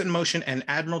plan is set in motion, and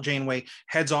Admiral Janeway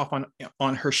heads off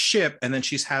on her ship, and then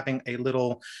she's having a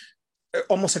little,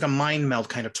 almost like a mind meld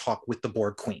kind of talk with the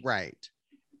Borg Queen. Right.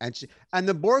 And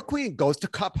the Borg Queen goes to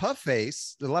cup her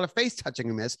face. There's a lot of face touching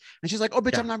in this. And she's like, oh,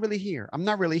 bitch, I'm not really here. I'm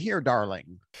not really here,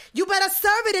 darling. You better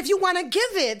serve it if you want to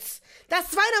give it.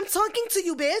 That's right. I'm talking to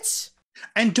you, bitch.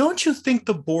 And don't you think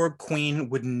the Borg Queen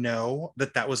would know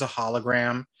that that was a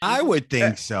hologram? I would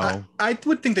think so. I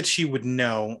would think that she would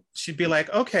know. She'd be like,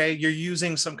 okay, you're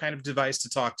using some kind of device to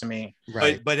talk to me.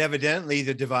 Right. But evidently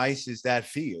the device is that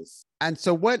fierce. And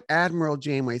so what Admiral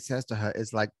Janeway says to her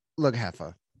is like, look,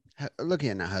 Heifer, look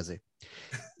here now, Huzzy.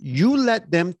 You let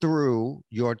them through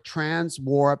your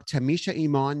trans-warp Tamisha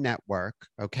Iman network,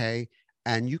 okay?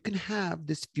 And you can have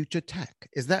this future tech.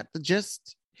 Is that the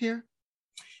gist here?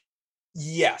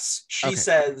 Yes, she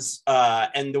says,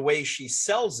 and the way she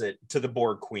sells it to the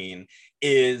Borg Queen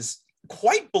is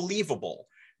quite believable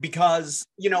because,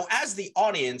 you know, as the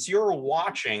audience, you're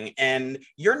watching and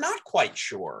you're not quite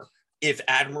sure if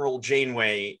Admiral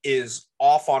Janeway is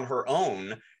off on her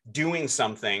own doing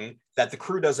something that the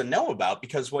crew doesn't know about,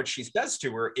 because what she says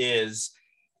to her is,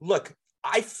 look,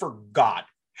 I forgot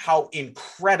how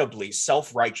incredibly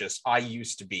self-righteous I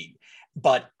used to be.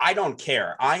 But I don't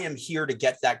care. I am here to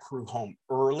get that crew home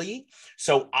early.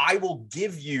 So I will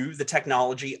give you the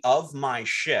technology of my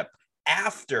ship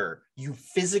after you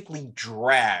physically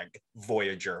drag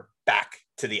Voyager back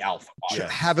to the Alpha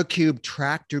Quadrant. Have a cube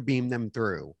tractor beam them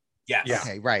through. Yes.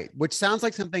 Okay, right. Which sounds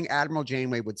like something Admiral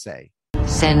Janeway would say.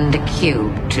 Send a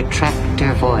cube to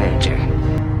Tractor Voyager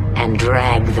and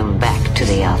drag them back to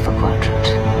the Alpha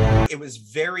Quadrant. It was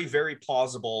very, very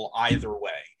plausible either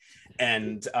way.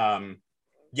 And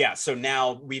yeah, so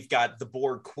now we've got the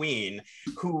Borg Queen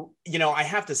who, you know, I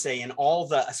have to say in all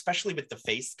the, especially with the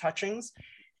face touchings,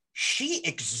 she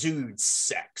exudes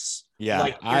sex. Yeah,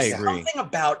 like, I agree. Something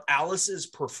about Alice's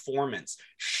performance.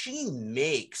 She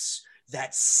makes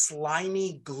that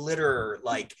slimy glitter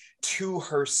like to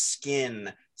her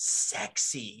skin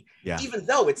sexy, even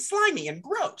though it's slimy and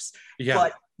gross. Yeah.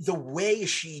 But the way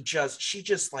she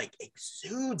just like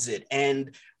exudes it.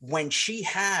 And when she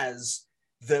has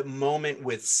the moment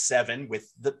with Seven,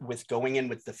 with going in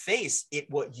with the face,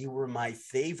 you were my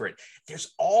favorite.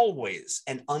 There's always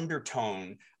an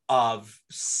undertone of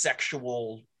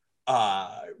sexual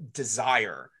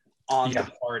desire on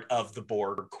the part of the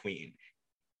Borg Queen,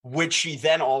 which she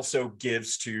then also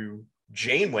gives to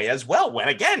Janeway as well, when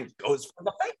again goes for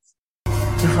the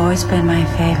face. You've always been my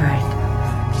favorite,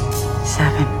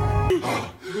 Seven.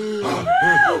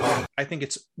 I think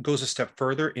it goes a step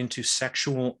further into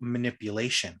sexual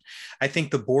manipulation. I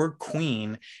think the Borg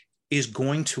Queen is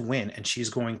going to win, and she's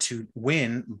going to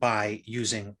win by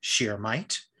using sheer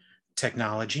might,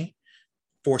 technology,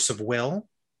 force of will,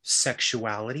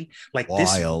 sexuality. Like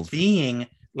Wild. this being,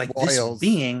 like Wild. this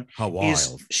being How is,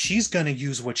 wild. she's going to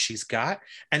use what she's got,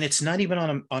 and it's not even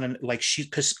on a like she,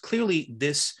 because clearly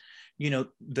this, you know,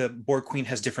 the Borg Queen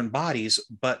has different bodies,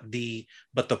 but the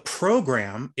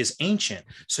program is ancient.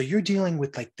 So you're dealing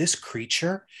with like this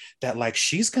creature that like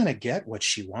she's gonna get what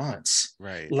she wants.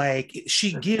 Right. Like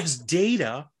she gives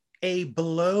Data a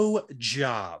blow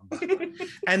job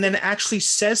and then actually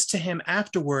says to him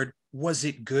afterward, was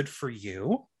it good for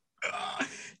you?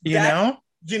 You know?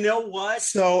 You know what?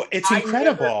 So it's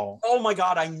incredible. Oh my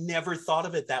God, I never thought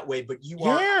of it that way, but you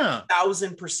are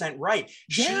 1,000% right.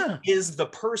 She is the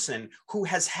person who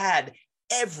has had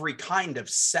every kind of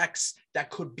sex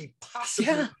that could be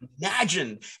possibly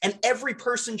imagined. And every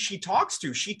person she talks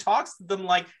to them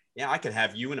like, yeah, I could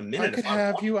have you in a minute. I could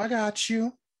have you. I got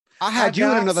you. I had you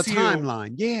in another you.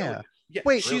 timeline. Yeah.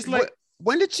 Wait, she's like,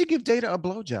 when did she give Data a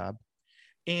blowjob?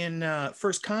 In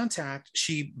First Contact,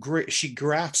 she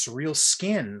grafts real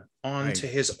skin onto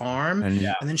his arm,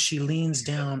 and then she leans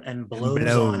down and blows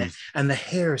on it, and the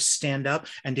hairs stand up,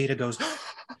 and Data goes,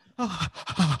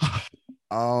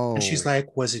 Oh. And she's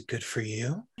like, was it good for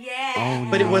you? Yeah. Oh,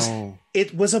 But no.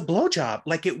 it was a blowjob.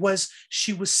 Like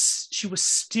she was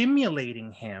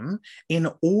stimulating him in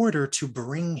order to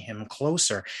bring him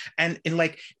closer. And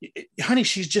like, honey,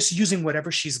 she's just using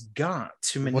whatever she's got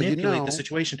to manipulate the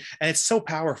situation. And it's so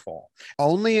powerful.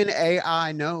 Only an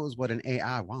AI knows what an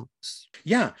AI wants.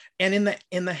 Yeah. And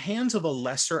in the hands of a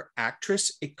lesser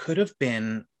actress, it could have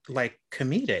been like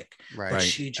comedic, right? But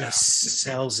she just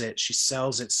sells it. She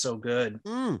sells it so good.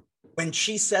 When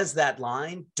she says that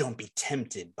line, "Don't be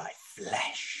tempted by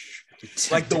flesh,"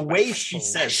 like the way she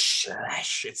says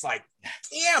flesh, it's like,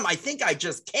 damn, I think I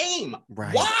just came.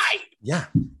 Right? Why? Yeah.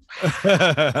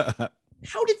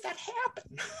 How did that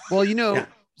happen? Well, you know,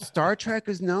 Star Trek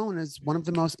is known as one of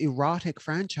the most erotic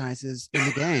franchises in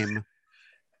the game.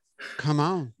 Come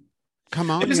on.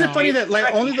 Isn't it funny that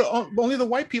like only the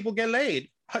white people get laid?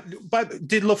 But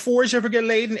did LaForge ever get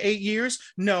laid in 8 years?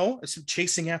 No. It's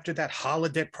chasing after that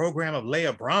holodeck program of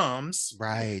Leia Brahms.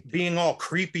 Right. Being all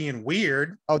creepy and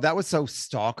weird. Oh, that was so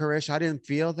stalkerish. I didn't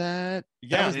feel that.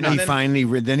 Yeah. And then he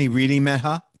really met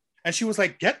her. And she was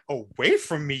like, "Get away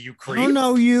from me, you creep." I don't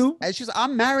know you. And she's,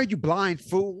 "I'm married, you blind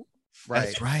fool." Right.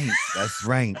 That's right. That's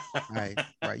right.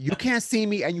 Right. You can't see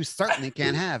me, and you certainly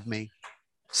can't have me.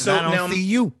 So I don't see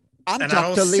you. I'm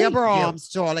Dr. Leah Brahms,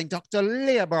 darling. Dr.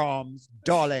 Leah Brahms,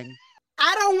 darling.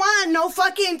 I don't want no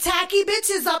fucking tacky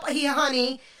bitches up here,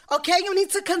 honey. Okay, you need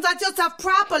to conduct yourself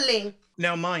properly.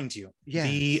 Now, mind you,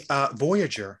 the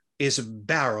Voyager is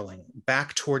barreling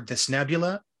back toward this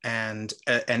nebula and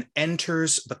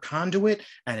enters the conduit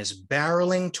and is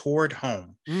barreling toward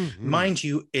home. Mm-hmm. Mind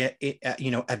you,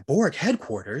 at Borg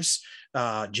headquarters,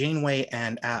 Janeway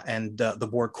and the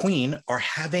Borg Queen are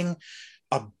having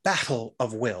a battle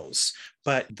of wills.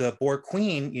 But the Borg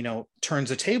Queen, turns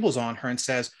the tables on her and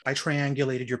says, "I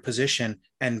triangulated your position,"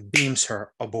 and beams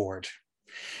her aboard.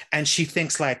 And she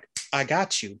thinks like, "I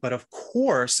got you." But of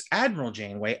course, Admiral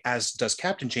Janeway, as does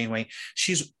Captain Janeway,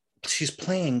 she's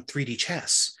playing 3D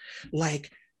chess.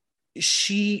 Like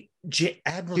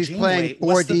Admiral She's Janeway playing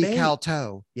was the 4D bait.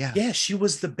 Calto. Yeah, she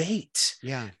was the bait.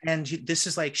 Yeah, and this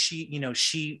is like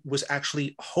she was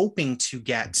actually hoping to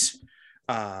get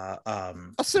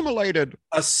assimilated.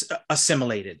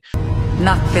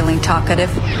 Not feeling talkative.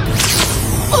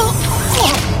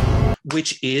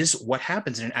 Which is what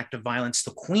happens in an act of violence.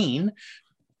 The Queen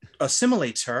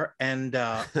assimilates her, and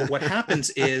what happens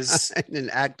is in an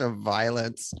act of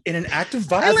violence.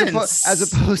 As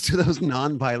opposed to those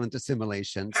non-violent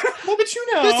assimilations. Well, but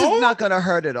this is not gonna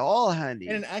hurt at all, honey.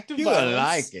 In an act of You're violence, gonna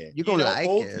like it. You're gonna like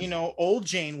it. Old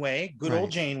Janeway, good Right.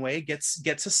 old Janeway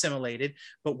gets assimilated,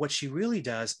 but what she really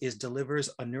does is delivers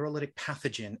a neurolytic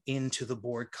pathogen into the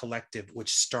Borg collective,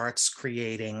 which starts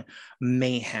creating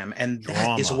mayhem, and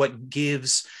that is Drama. what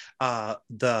gives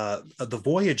the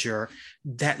Voyager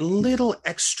that little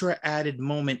extra added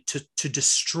moment to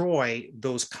destroy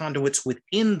those conduits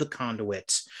within the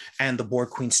conduits, and the Borg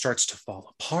Queen starts to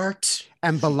fall apart.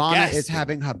 And B'Elanna Yes. is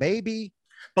having her baby.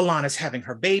 B'Elanna's having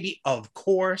her baby, of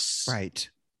course. Right.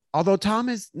 Although Tom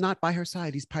is not by her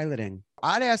side, he's piloting.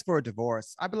 I'd ask for a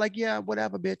divorce. I'd be like, "Yeah,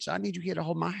 whatever, bitch. I need you here to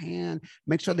hold my hand.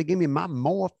 Make sure they give me my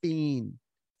morphine."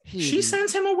 She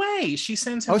sends him away. She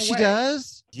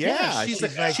does? Yeah, she's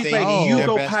like, like she's they like, need you their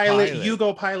go best pilot, pilot. you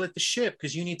go pilot the ship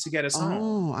because you need to get us home.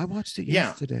 Oh, I watched it Yeah.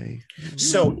 yesterday.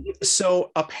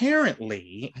 So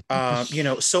apparently,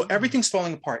 so everything's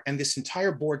falling apart, and this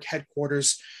entire Borg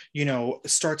headquarters,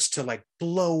 starts to like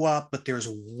blow up. But there's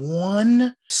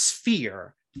one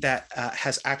sphere that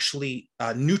has actually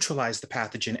neutralized the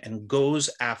pathogen and goes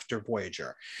after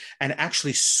Voyager, and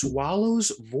actually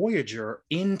swallows Voyager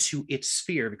into its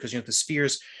sphere, because the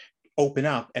spheres open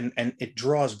up and it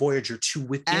draws Voyager to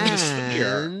within the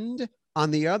sphere. And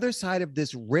on the other side of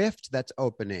this rift that's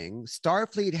opening,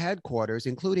 Starfleet headquarters,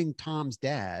 including Tom's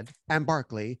dad and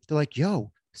Barclay, they're like,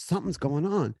 "Yo, something's going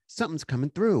on. Something's coming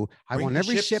through. I Bring want the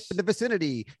every ships." ship in the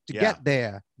vicinity to Yeah. get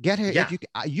there. Get here Yeah. if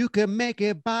you can make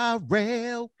it by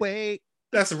railway."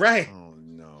 That's right. Oh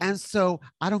no. And so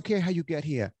I don't care how you get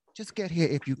here. Just get here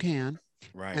if you can.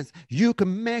 Right. And you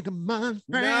can make a man.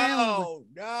 No.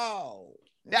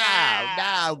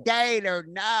 No, Gator,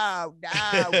 no,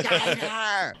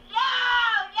 Gator.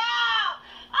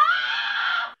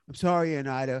 I'm sorry,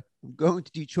 Anida. I'm going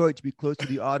to Detroit to be close to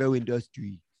the auto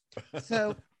industry.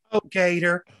 So, Oh,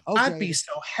 Gator, I'd okay. be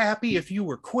so happy if you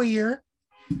were queer.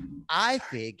 I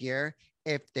figure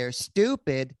if they're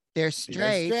stupid, they're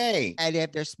straight. And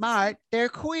if they're smart, they're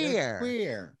queer.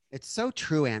 Queer. It's so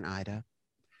true, Aunt Ida.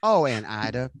 Oh, Aunt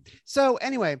Ida. So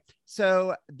anyway,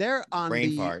 they're on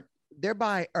Brain fart. they're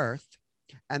by Earth,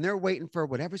 and they're waiting for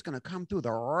whatever's going to come through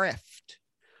the rift.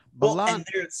 Well, and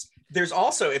there's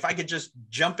also, if I could just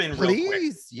jump in real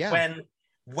quick, yeah.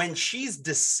 When she's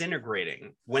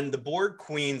disintegrating, when the Borg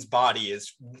Queen's body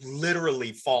is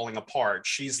literally falling apart,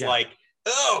 she's like,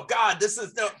 "Oh God, this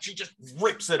is no." She just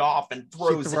rips it off and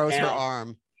throws it down. Her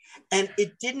arm. And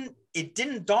it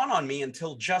didn't dawn on me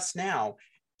until just now.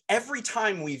 Every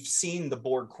time we've seen the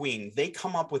Borg Queen, they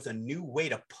come up with a new way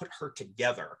to put her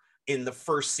together. In the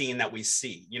first scene that we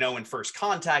see, you know, in First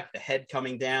Contact, the head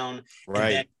coming down,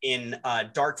 right? And then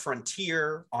in Dark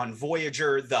Frontier on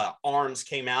Voyager, the arms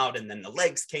came out and then the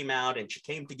legs came out and she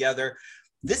came together.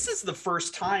 This is the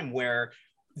first time where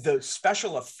the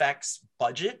special effects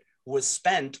budget was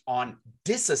spent on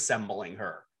disassembling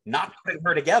her, not putting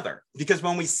her together. Because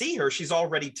when we see her, she's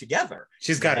already together.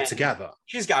 She's got it together.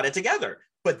 She's got it together.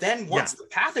 But then once the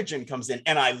pathogen comes in,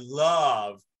 and I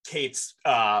love Kate's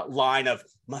line of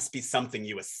 "must be something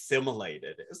you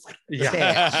assimilated." It's like,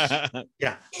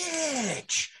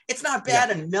 bitch. It's not bad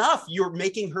enough you're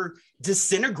making her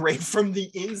disintegrate from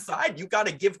the inside. You got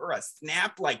to give her a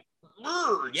snap, like,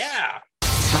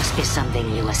 Must be something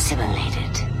you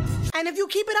assimilated. And if you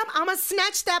keep it up, I'm gonna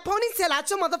snatch that ponytail out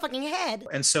your motherfucking head.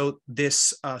 And so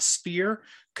this sphere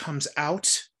comes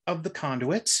out of the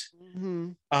conduit,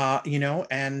 you know,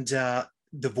 and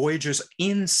the Voyager's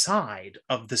inside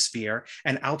of the sphere,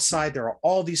 and outside there are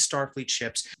all these Starfleet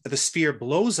ships. The sphere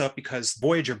blows up because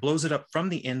Voyager blows it up from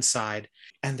the inside,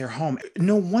 and they're home.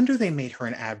 No wonder they made her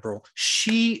an admiral.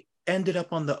 She ended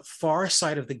up on the far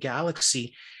side of the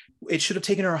galaxy. It should have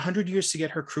taken her 100 years to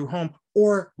get her crew home,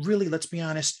 or really, let's be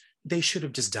honest, they should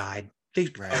have just died. They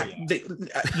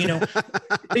you know,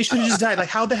 they should have just died. Like,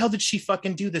 how the hell did she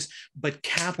fucking do this? But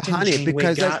Captain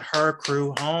Janeway got her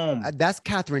crew home. That's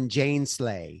Catherine Jane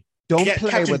Slay. Don't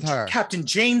play with her. Captain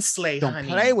Jane Slay, Don't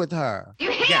play with her.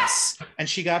 Yes. And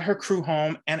she got her crew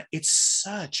home, and it's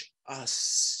such a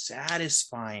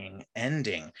satisfying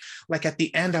ending. Like, at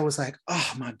the end, I was like,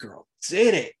 oh, my girl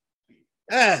did it.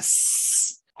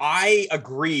 Yes. I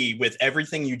agree with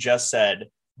everything you just said,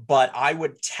 but I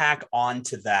would tack on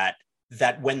to that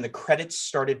when the credits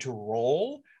started to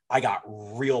roll, I got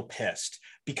real pissed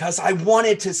because I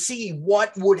wanted to see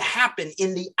what would happen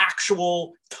in the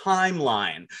actual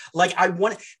timeline. Like,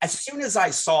 as soon as I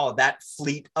saw that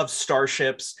fleet of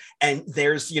starships and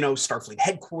there's, you know, Starfleet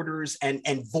headquarters and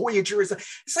Voyager,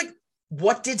 it's like,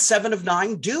 what did 7 of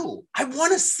 9 do? I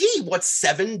want to see what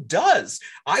 7 does.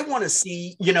 I want to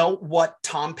see, you know, what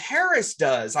Tom Paris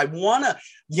does. I want to,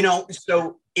 you know,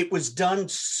 so it was done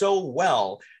so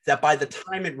well that by the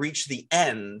time it reached the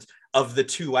end of the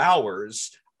 2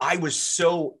 hours, I was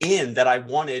so in that I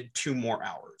wanted 2 more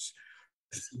hours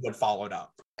to see what followed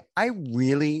up. I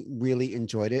really, really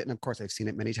enjoyed it. And of course, I've seen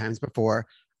it many times before.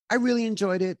 I really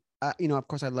enjoyed it. You know, of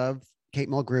course, I love Kate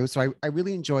Mulgrew. So I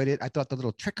really enjoyed it. I thought the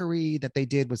little trickery that they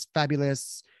did was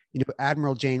fabulous. You know,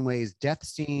 Admiral Janeway's death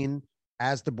scene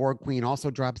as the Borg Queen also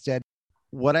drops dead.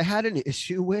 What I had an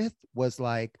issue with was,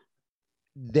 like,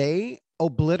 they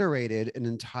obliterated an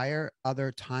entire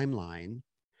other timeline.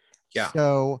 Yeah.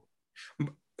 So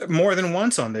more than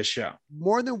once on this show.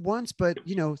 More than once, but,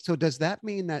 you know, so does that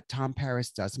mean that Tom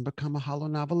Paris doesn't become a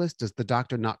holonovelist? Does the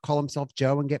Doctor not call himself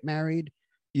Joe and get married?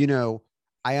 You know,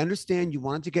 I understand you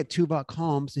wanted to get Tuvok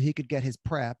home so he could get his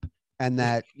prep, and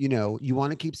that, you know, you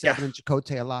want to keep Seven and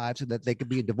Chakotay alive so that they could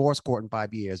be a divorce court in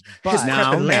 5 years. But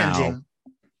now.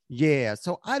 Yeah.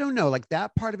 So I don't know, like,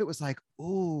 that part of it was like,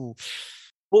 ooh.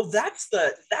 Well, that's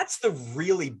the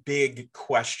really big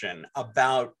question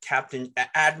about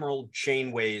Admiral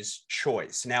Janeway's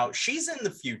choice. Now, she's in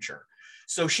the future,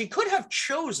 so she could have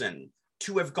chosen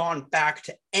to have gone back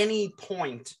to any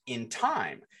point in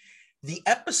time. The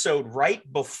episode right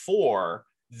before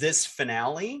this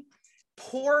finale,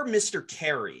 poor Mr.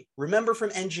 Carey, remember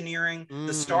from Engineering,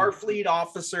 the Starfleet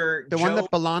officer, the one that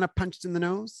B'Elanna punched in the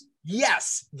nose?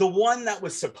 Yes, the one that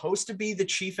was supposed to be the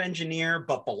chief engineer,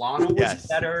 but B'Elanna was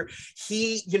better.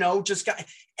 He, you know, just got,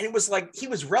 and it was like he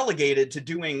was relegated to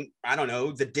doing, I don't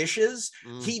know, the dishes.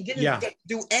 He didn't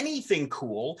do anything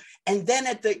cool. And then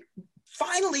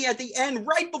finally at the end,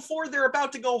 right before they're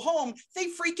about to go home, they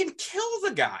freaking kill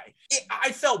the guy.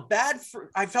 I felt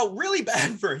really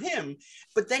bad for him.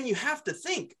 But then you have to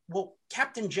think, well,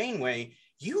 Captain Janeway,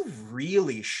 you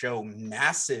really show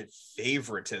massive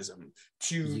favoritism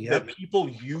to the people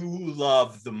you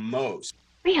love the most.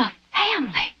 We are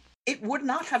family. It would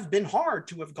not have been hard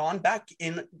to have gone back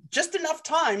in just enough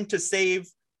time to save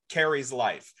Carrie's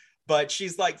life. But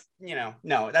she's like, you know,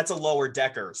 no, that's a lower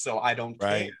decker, so I don't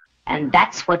care. And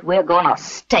that's what we're gonna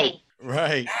stay.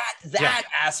 Right. That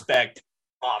aspect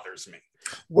bothers me.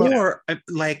 Or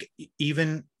like,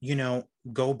 even, you know,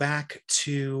 go back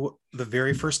to the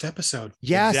very first episode.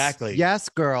 Yes, Exactly. yes,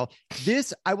 girl.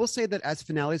 This, I will say that as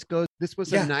finales go, this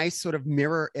was a nice sort of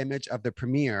mirror image of the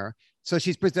premiere. So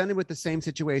she's presented with the same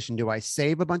situation. Do I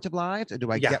save a bunch of lives or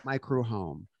do I get my crew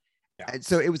home? And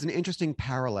so it was an interesting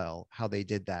parallel how they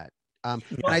did that. And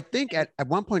I think at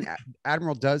one point,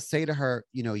 Admiral does say to her,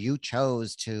 you know, you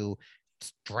chose to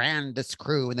strand this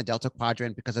crew in the Delta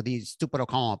Quadrant because of these stupid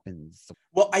O'Compins.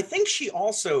 Well, I think she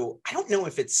also, I don't know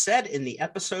if it's said in the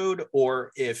episode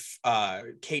or if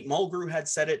Kate Mulgrew had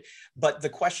said it, but the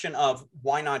question of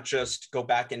why not just go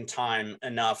back in time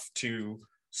enough to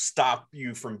stop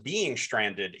you from being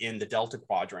stranded in the Delta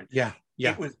Quadrant. Yeah.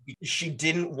 It was, she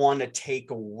didn't want to take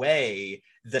away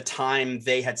the time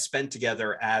they had spent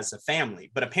together as a family,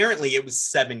 but apparently it was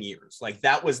 7 years. Like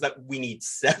that was that we need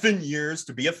 7 years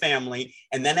to be a family.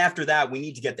 And then after that, we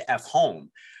need to get the F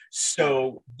home.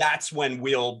 So that's when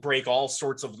we'll break all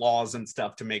sorts of laws and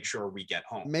stuff to make sure we get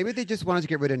home. Maybe they just wanted to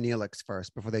get rid of Neelix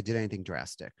first before they did anything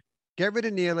drastic. Get rid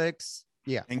of Neelix.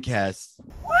 Yeah. And Cass.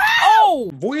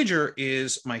 Oh! Voyager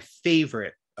is my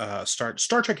favorite. Star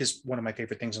Trek is one of my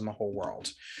favorite things in the whole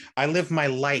world. I live my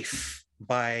life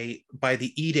by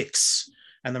the edicts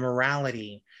and the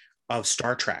morality of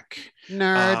Star Trek.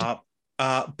 Nerd.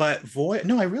 But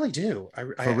no, I really do. I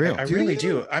really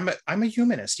do. I'm a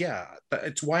humanist. Yeah,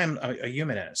 it's why I'm a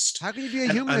humanist. How can you be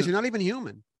a humanist? You're not even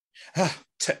human.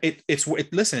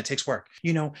 Listen, it takes work.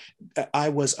 You know, I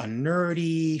was a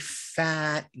nerdy,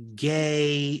 fat,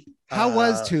 gay. How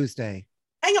was Tuesday?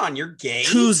 Hang on, you're gay.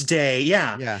 Tuesday,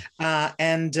 yeah. Yeah.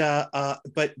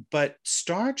 But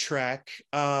Star Trek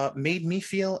made me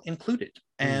feel included.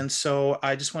 And so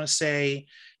I just want to say,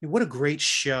 what a great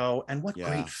show, and what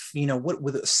great, what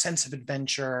with a sense of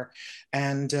adventure,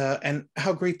 and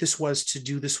how great this was to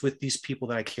do this with these people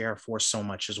that I care for so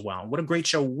much as well. What a great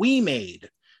show we made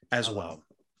as well.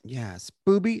 Yes,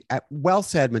 Booby, well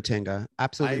said, Matinga.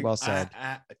 Absolutely well said.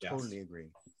 I totally agree.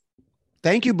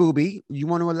 Thank you, Booby. You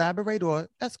want to elaborate, or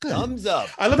that's good? Thumbs up.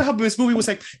 I love how Miss Booby was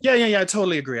like, yeah, I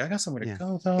totally agree. I got somewhere to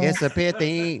go though. It's a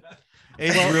pity.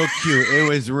 It's real cute. It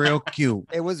was real cute.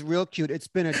 It was real cute. It's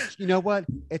been you know what?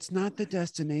 It's not the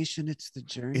destination. It's the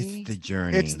journey. It's the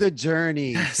journey. It's the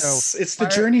journey. Yes, so it's the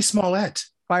journey, Smollett.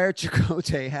 Fire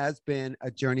Chakotay has been a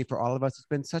journey for all of us. It's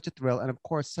been such a thrill. And of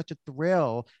course, such a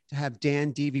thrill to have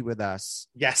Dan Deavy with us.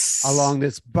 Yes. Along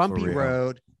this bumpy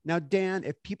road. Now, Dan,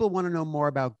 if people want to know more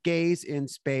about Gays in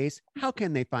Space, how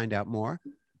can they find out more?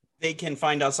 They can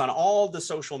find us on all the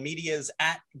social medias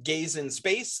at Gays in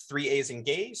Space, 3 A's in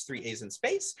Gays, 3 A's in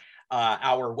Space.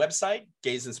 Our website,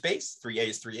 Gays in Space,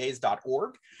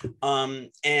 3A's3A's.org.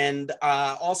 And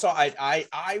also,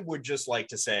 I would just like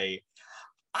to say,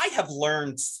 I have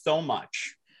learned so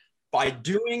much by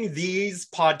doing these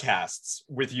podcasts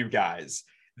with you guys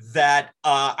that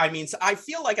I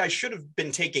feel like I should have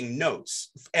been taking notes,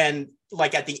 and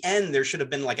like at the end there should have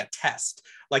been like a test,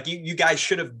 like you guys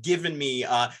should have given me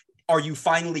are you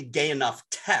finally gay enough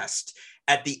test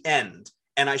at the end,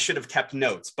 and I should have kept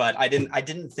notes, but I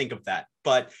didn't think of that.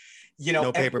 But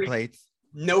no paper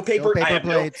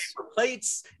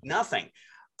plates, nothing.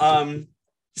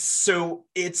 So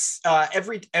it's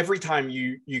every time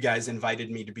you guys invited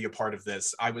me to be a part of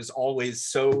this, I was always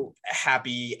so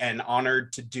happy and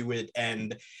honored to do it,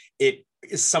 and it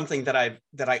is something that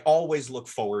I always look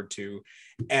forward to,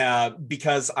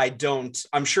 because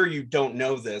I'm sure you don't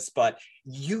know this, but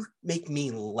you make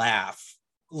me laugh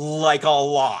like a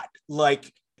lot,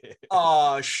 like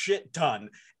a shit ton.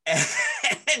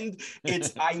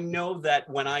 And I know that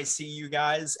when I see you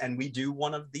guys and we do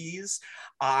one of these,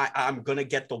 I'm gonna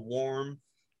get the warm,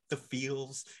 the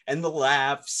feels, and the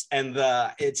laughs, and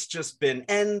it's just been,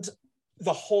 and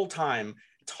the whole time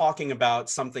talking about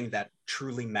something that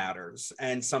truly matters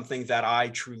and something that I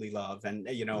truly love. And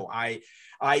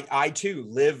I too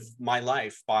live my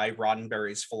life by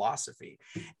Roddenberry's philosophy,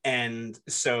 and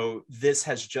so this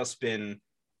has just been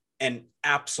an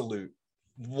absolute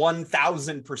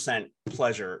 1000%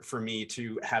 pleasure for me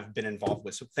to have been involved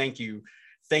with. So thank you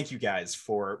guys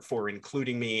for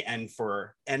including me and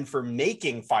for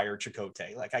making Fire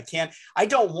Chakotay. Like I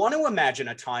don't want to imagine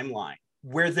a timeline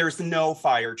where there's no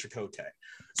Fire Chakotay.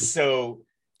 So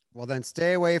well, then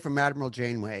stay away from Admiral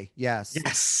Janeway.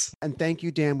 Yes. And thank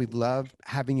you, Dan. We've loved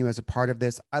having you as a part of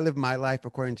this. I live my life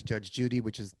according to Judge Judy,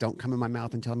 which is don't come in my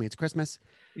mouth and tell me it's Christmas.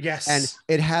 Yes. And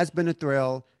it has been a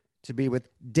thrill to be with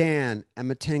Dan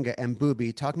and Matinga and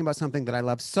Booby talking about something that I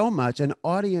love so much. And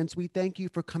audience, we thank you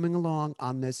for coming along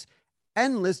on this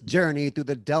endless journey through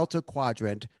the Delta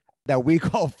Quadrant that we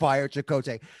call Fire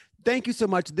Chakotay. Thank you so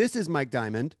much. This is Mike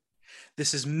Diamond.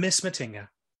 This is Miss Matinga.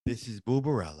 This is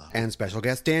Boobarella. And special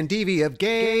guest Dan Devey of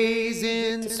Gays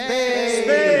in Space.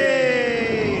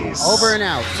 Over and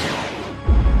out.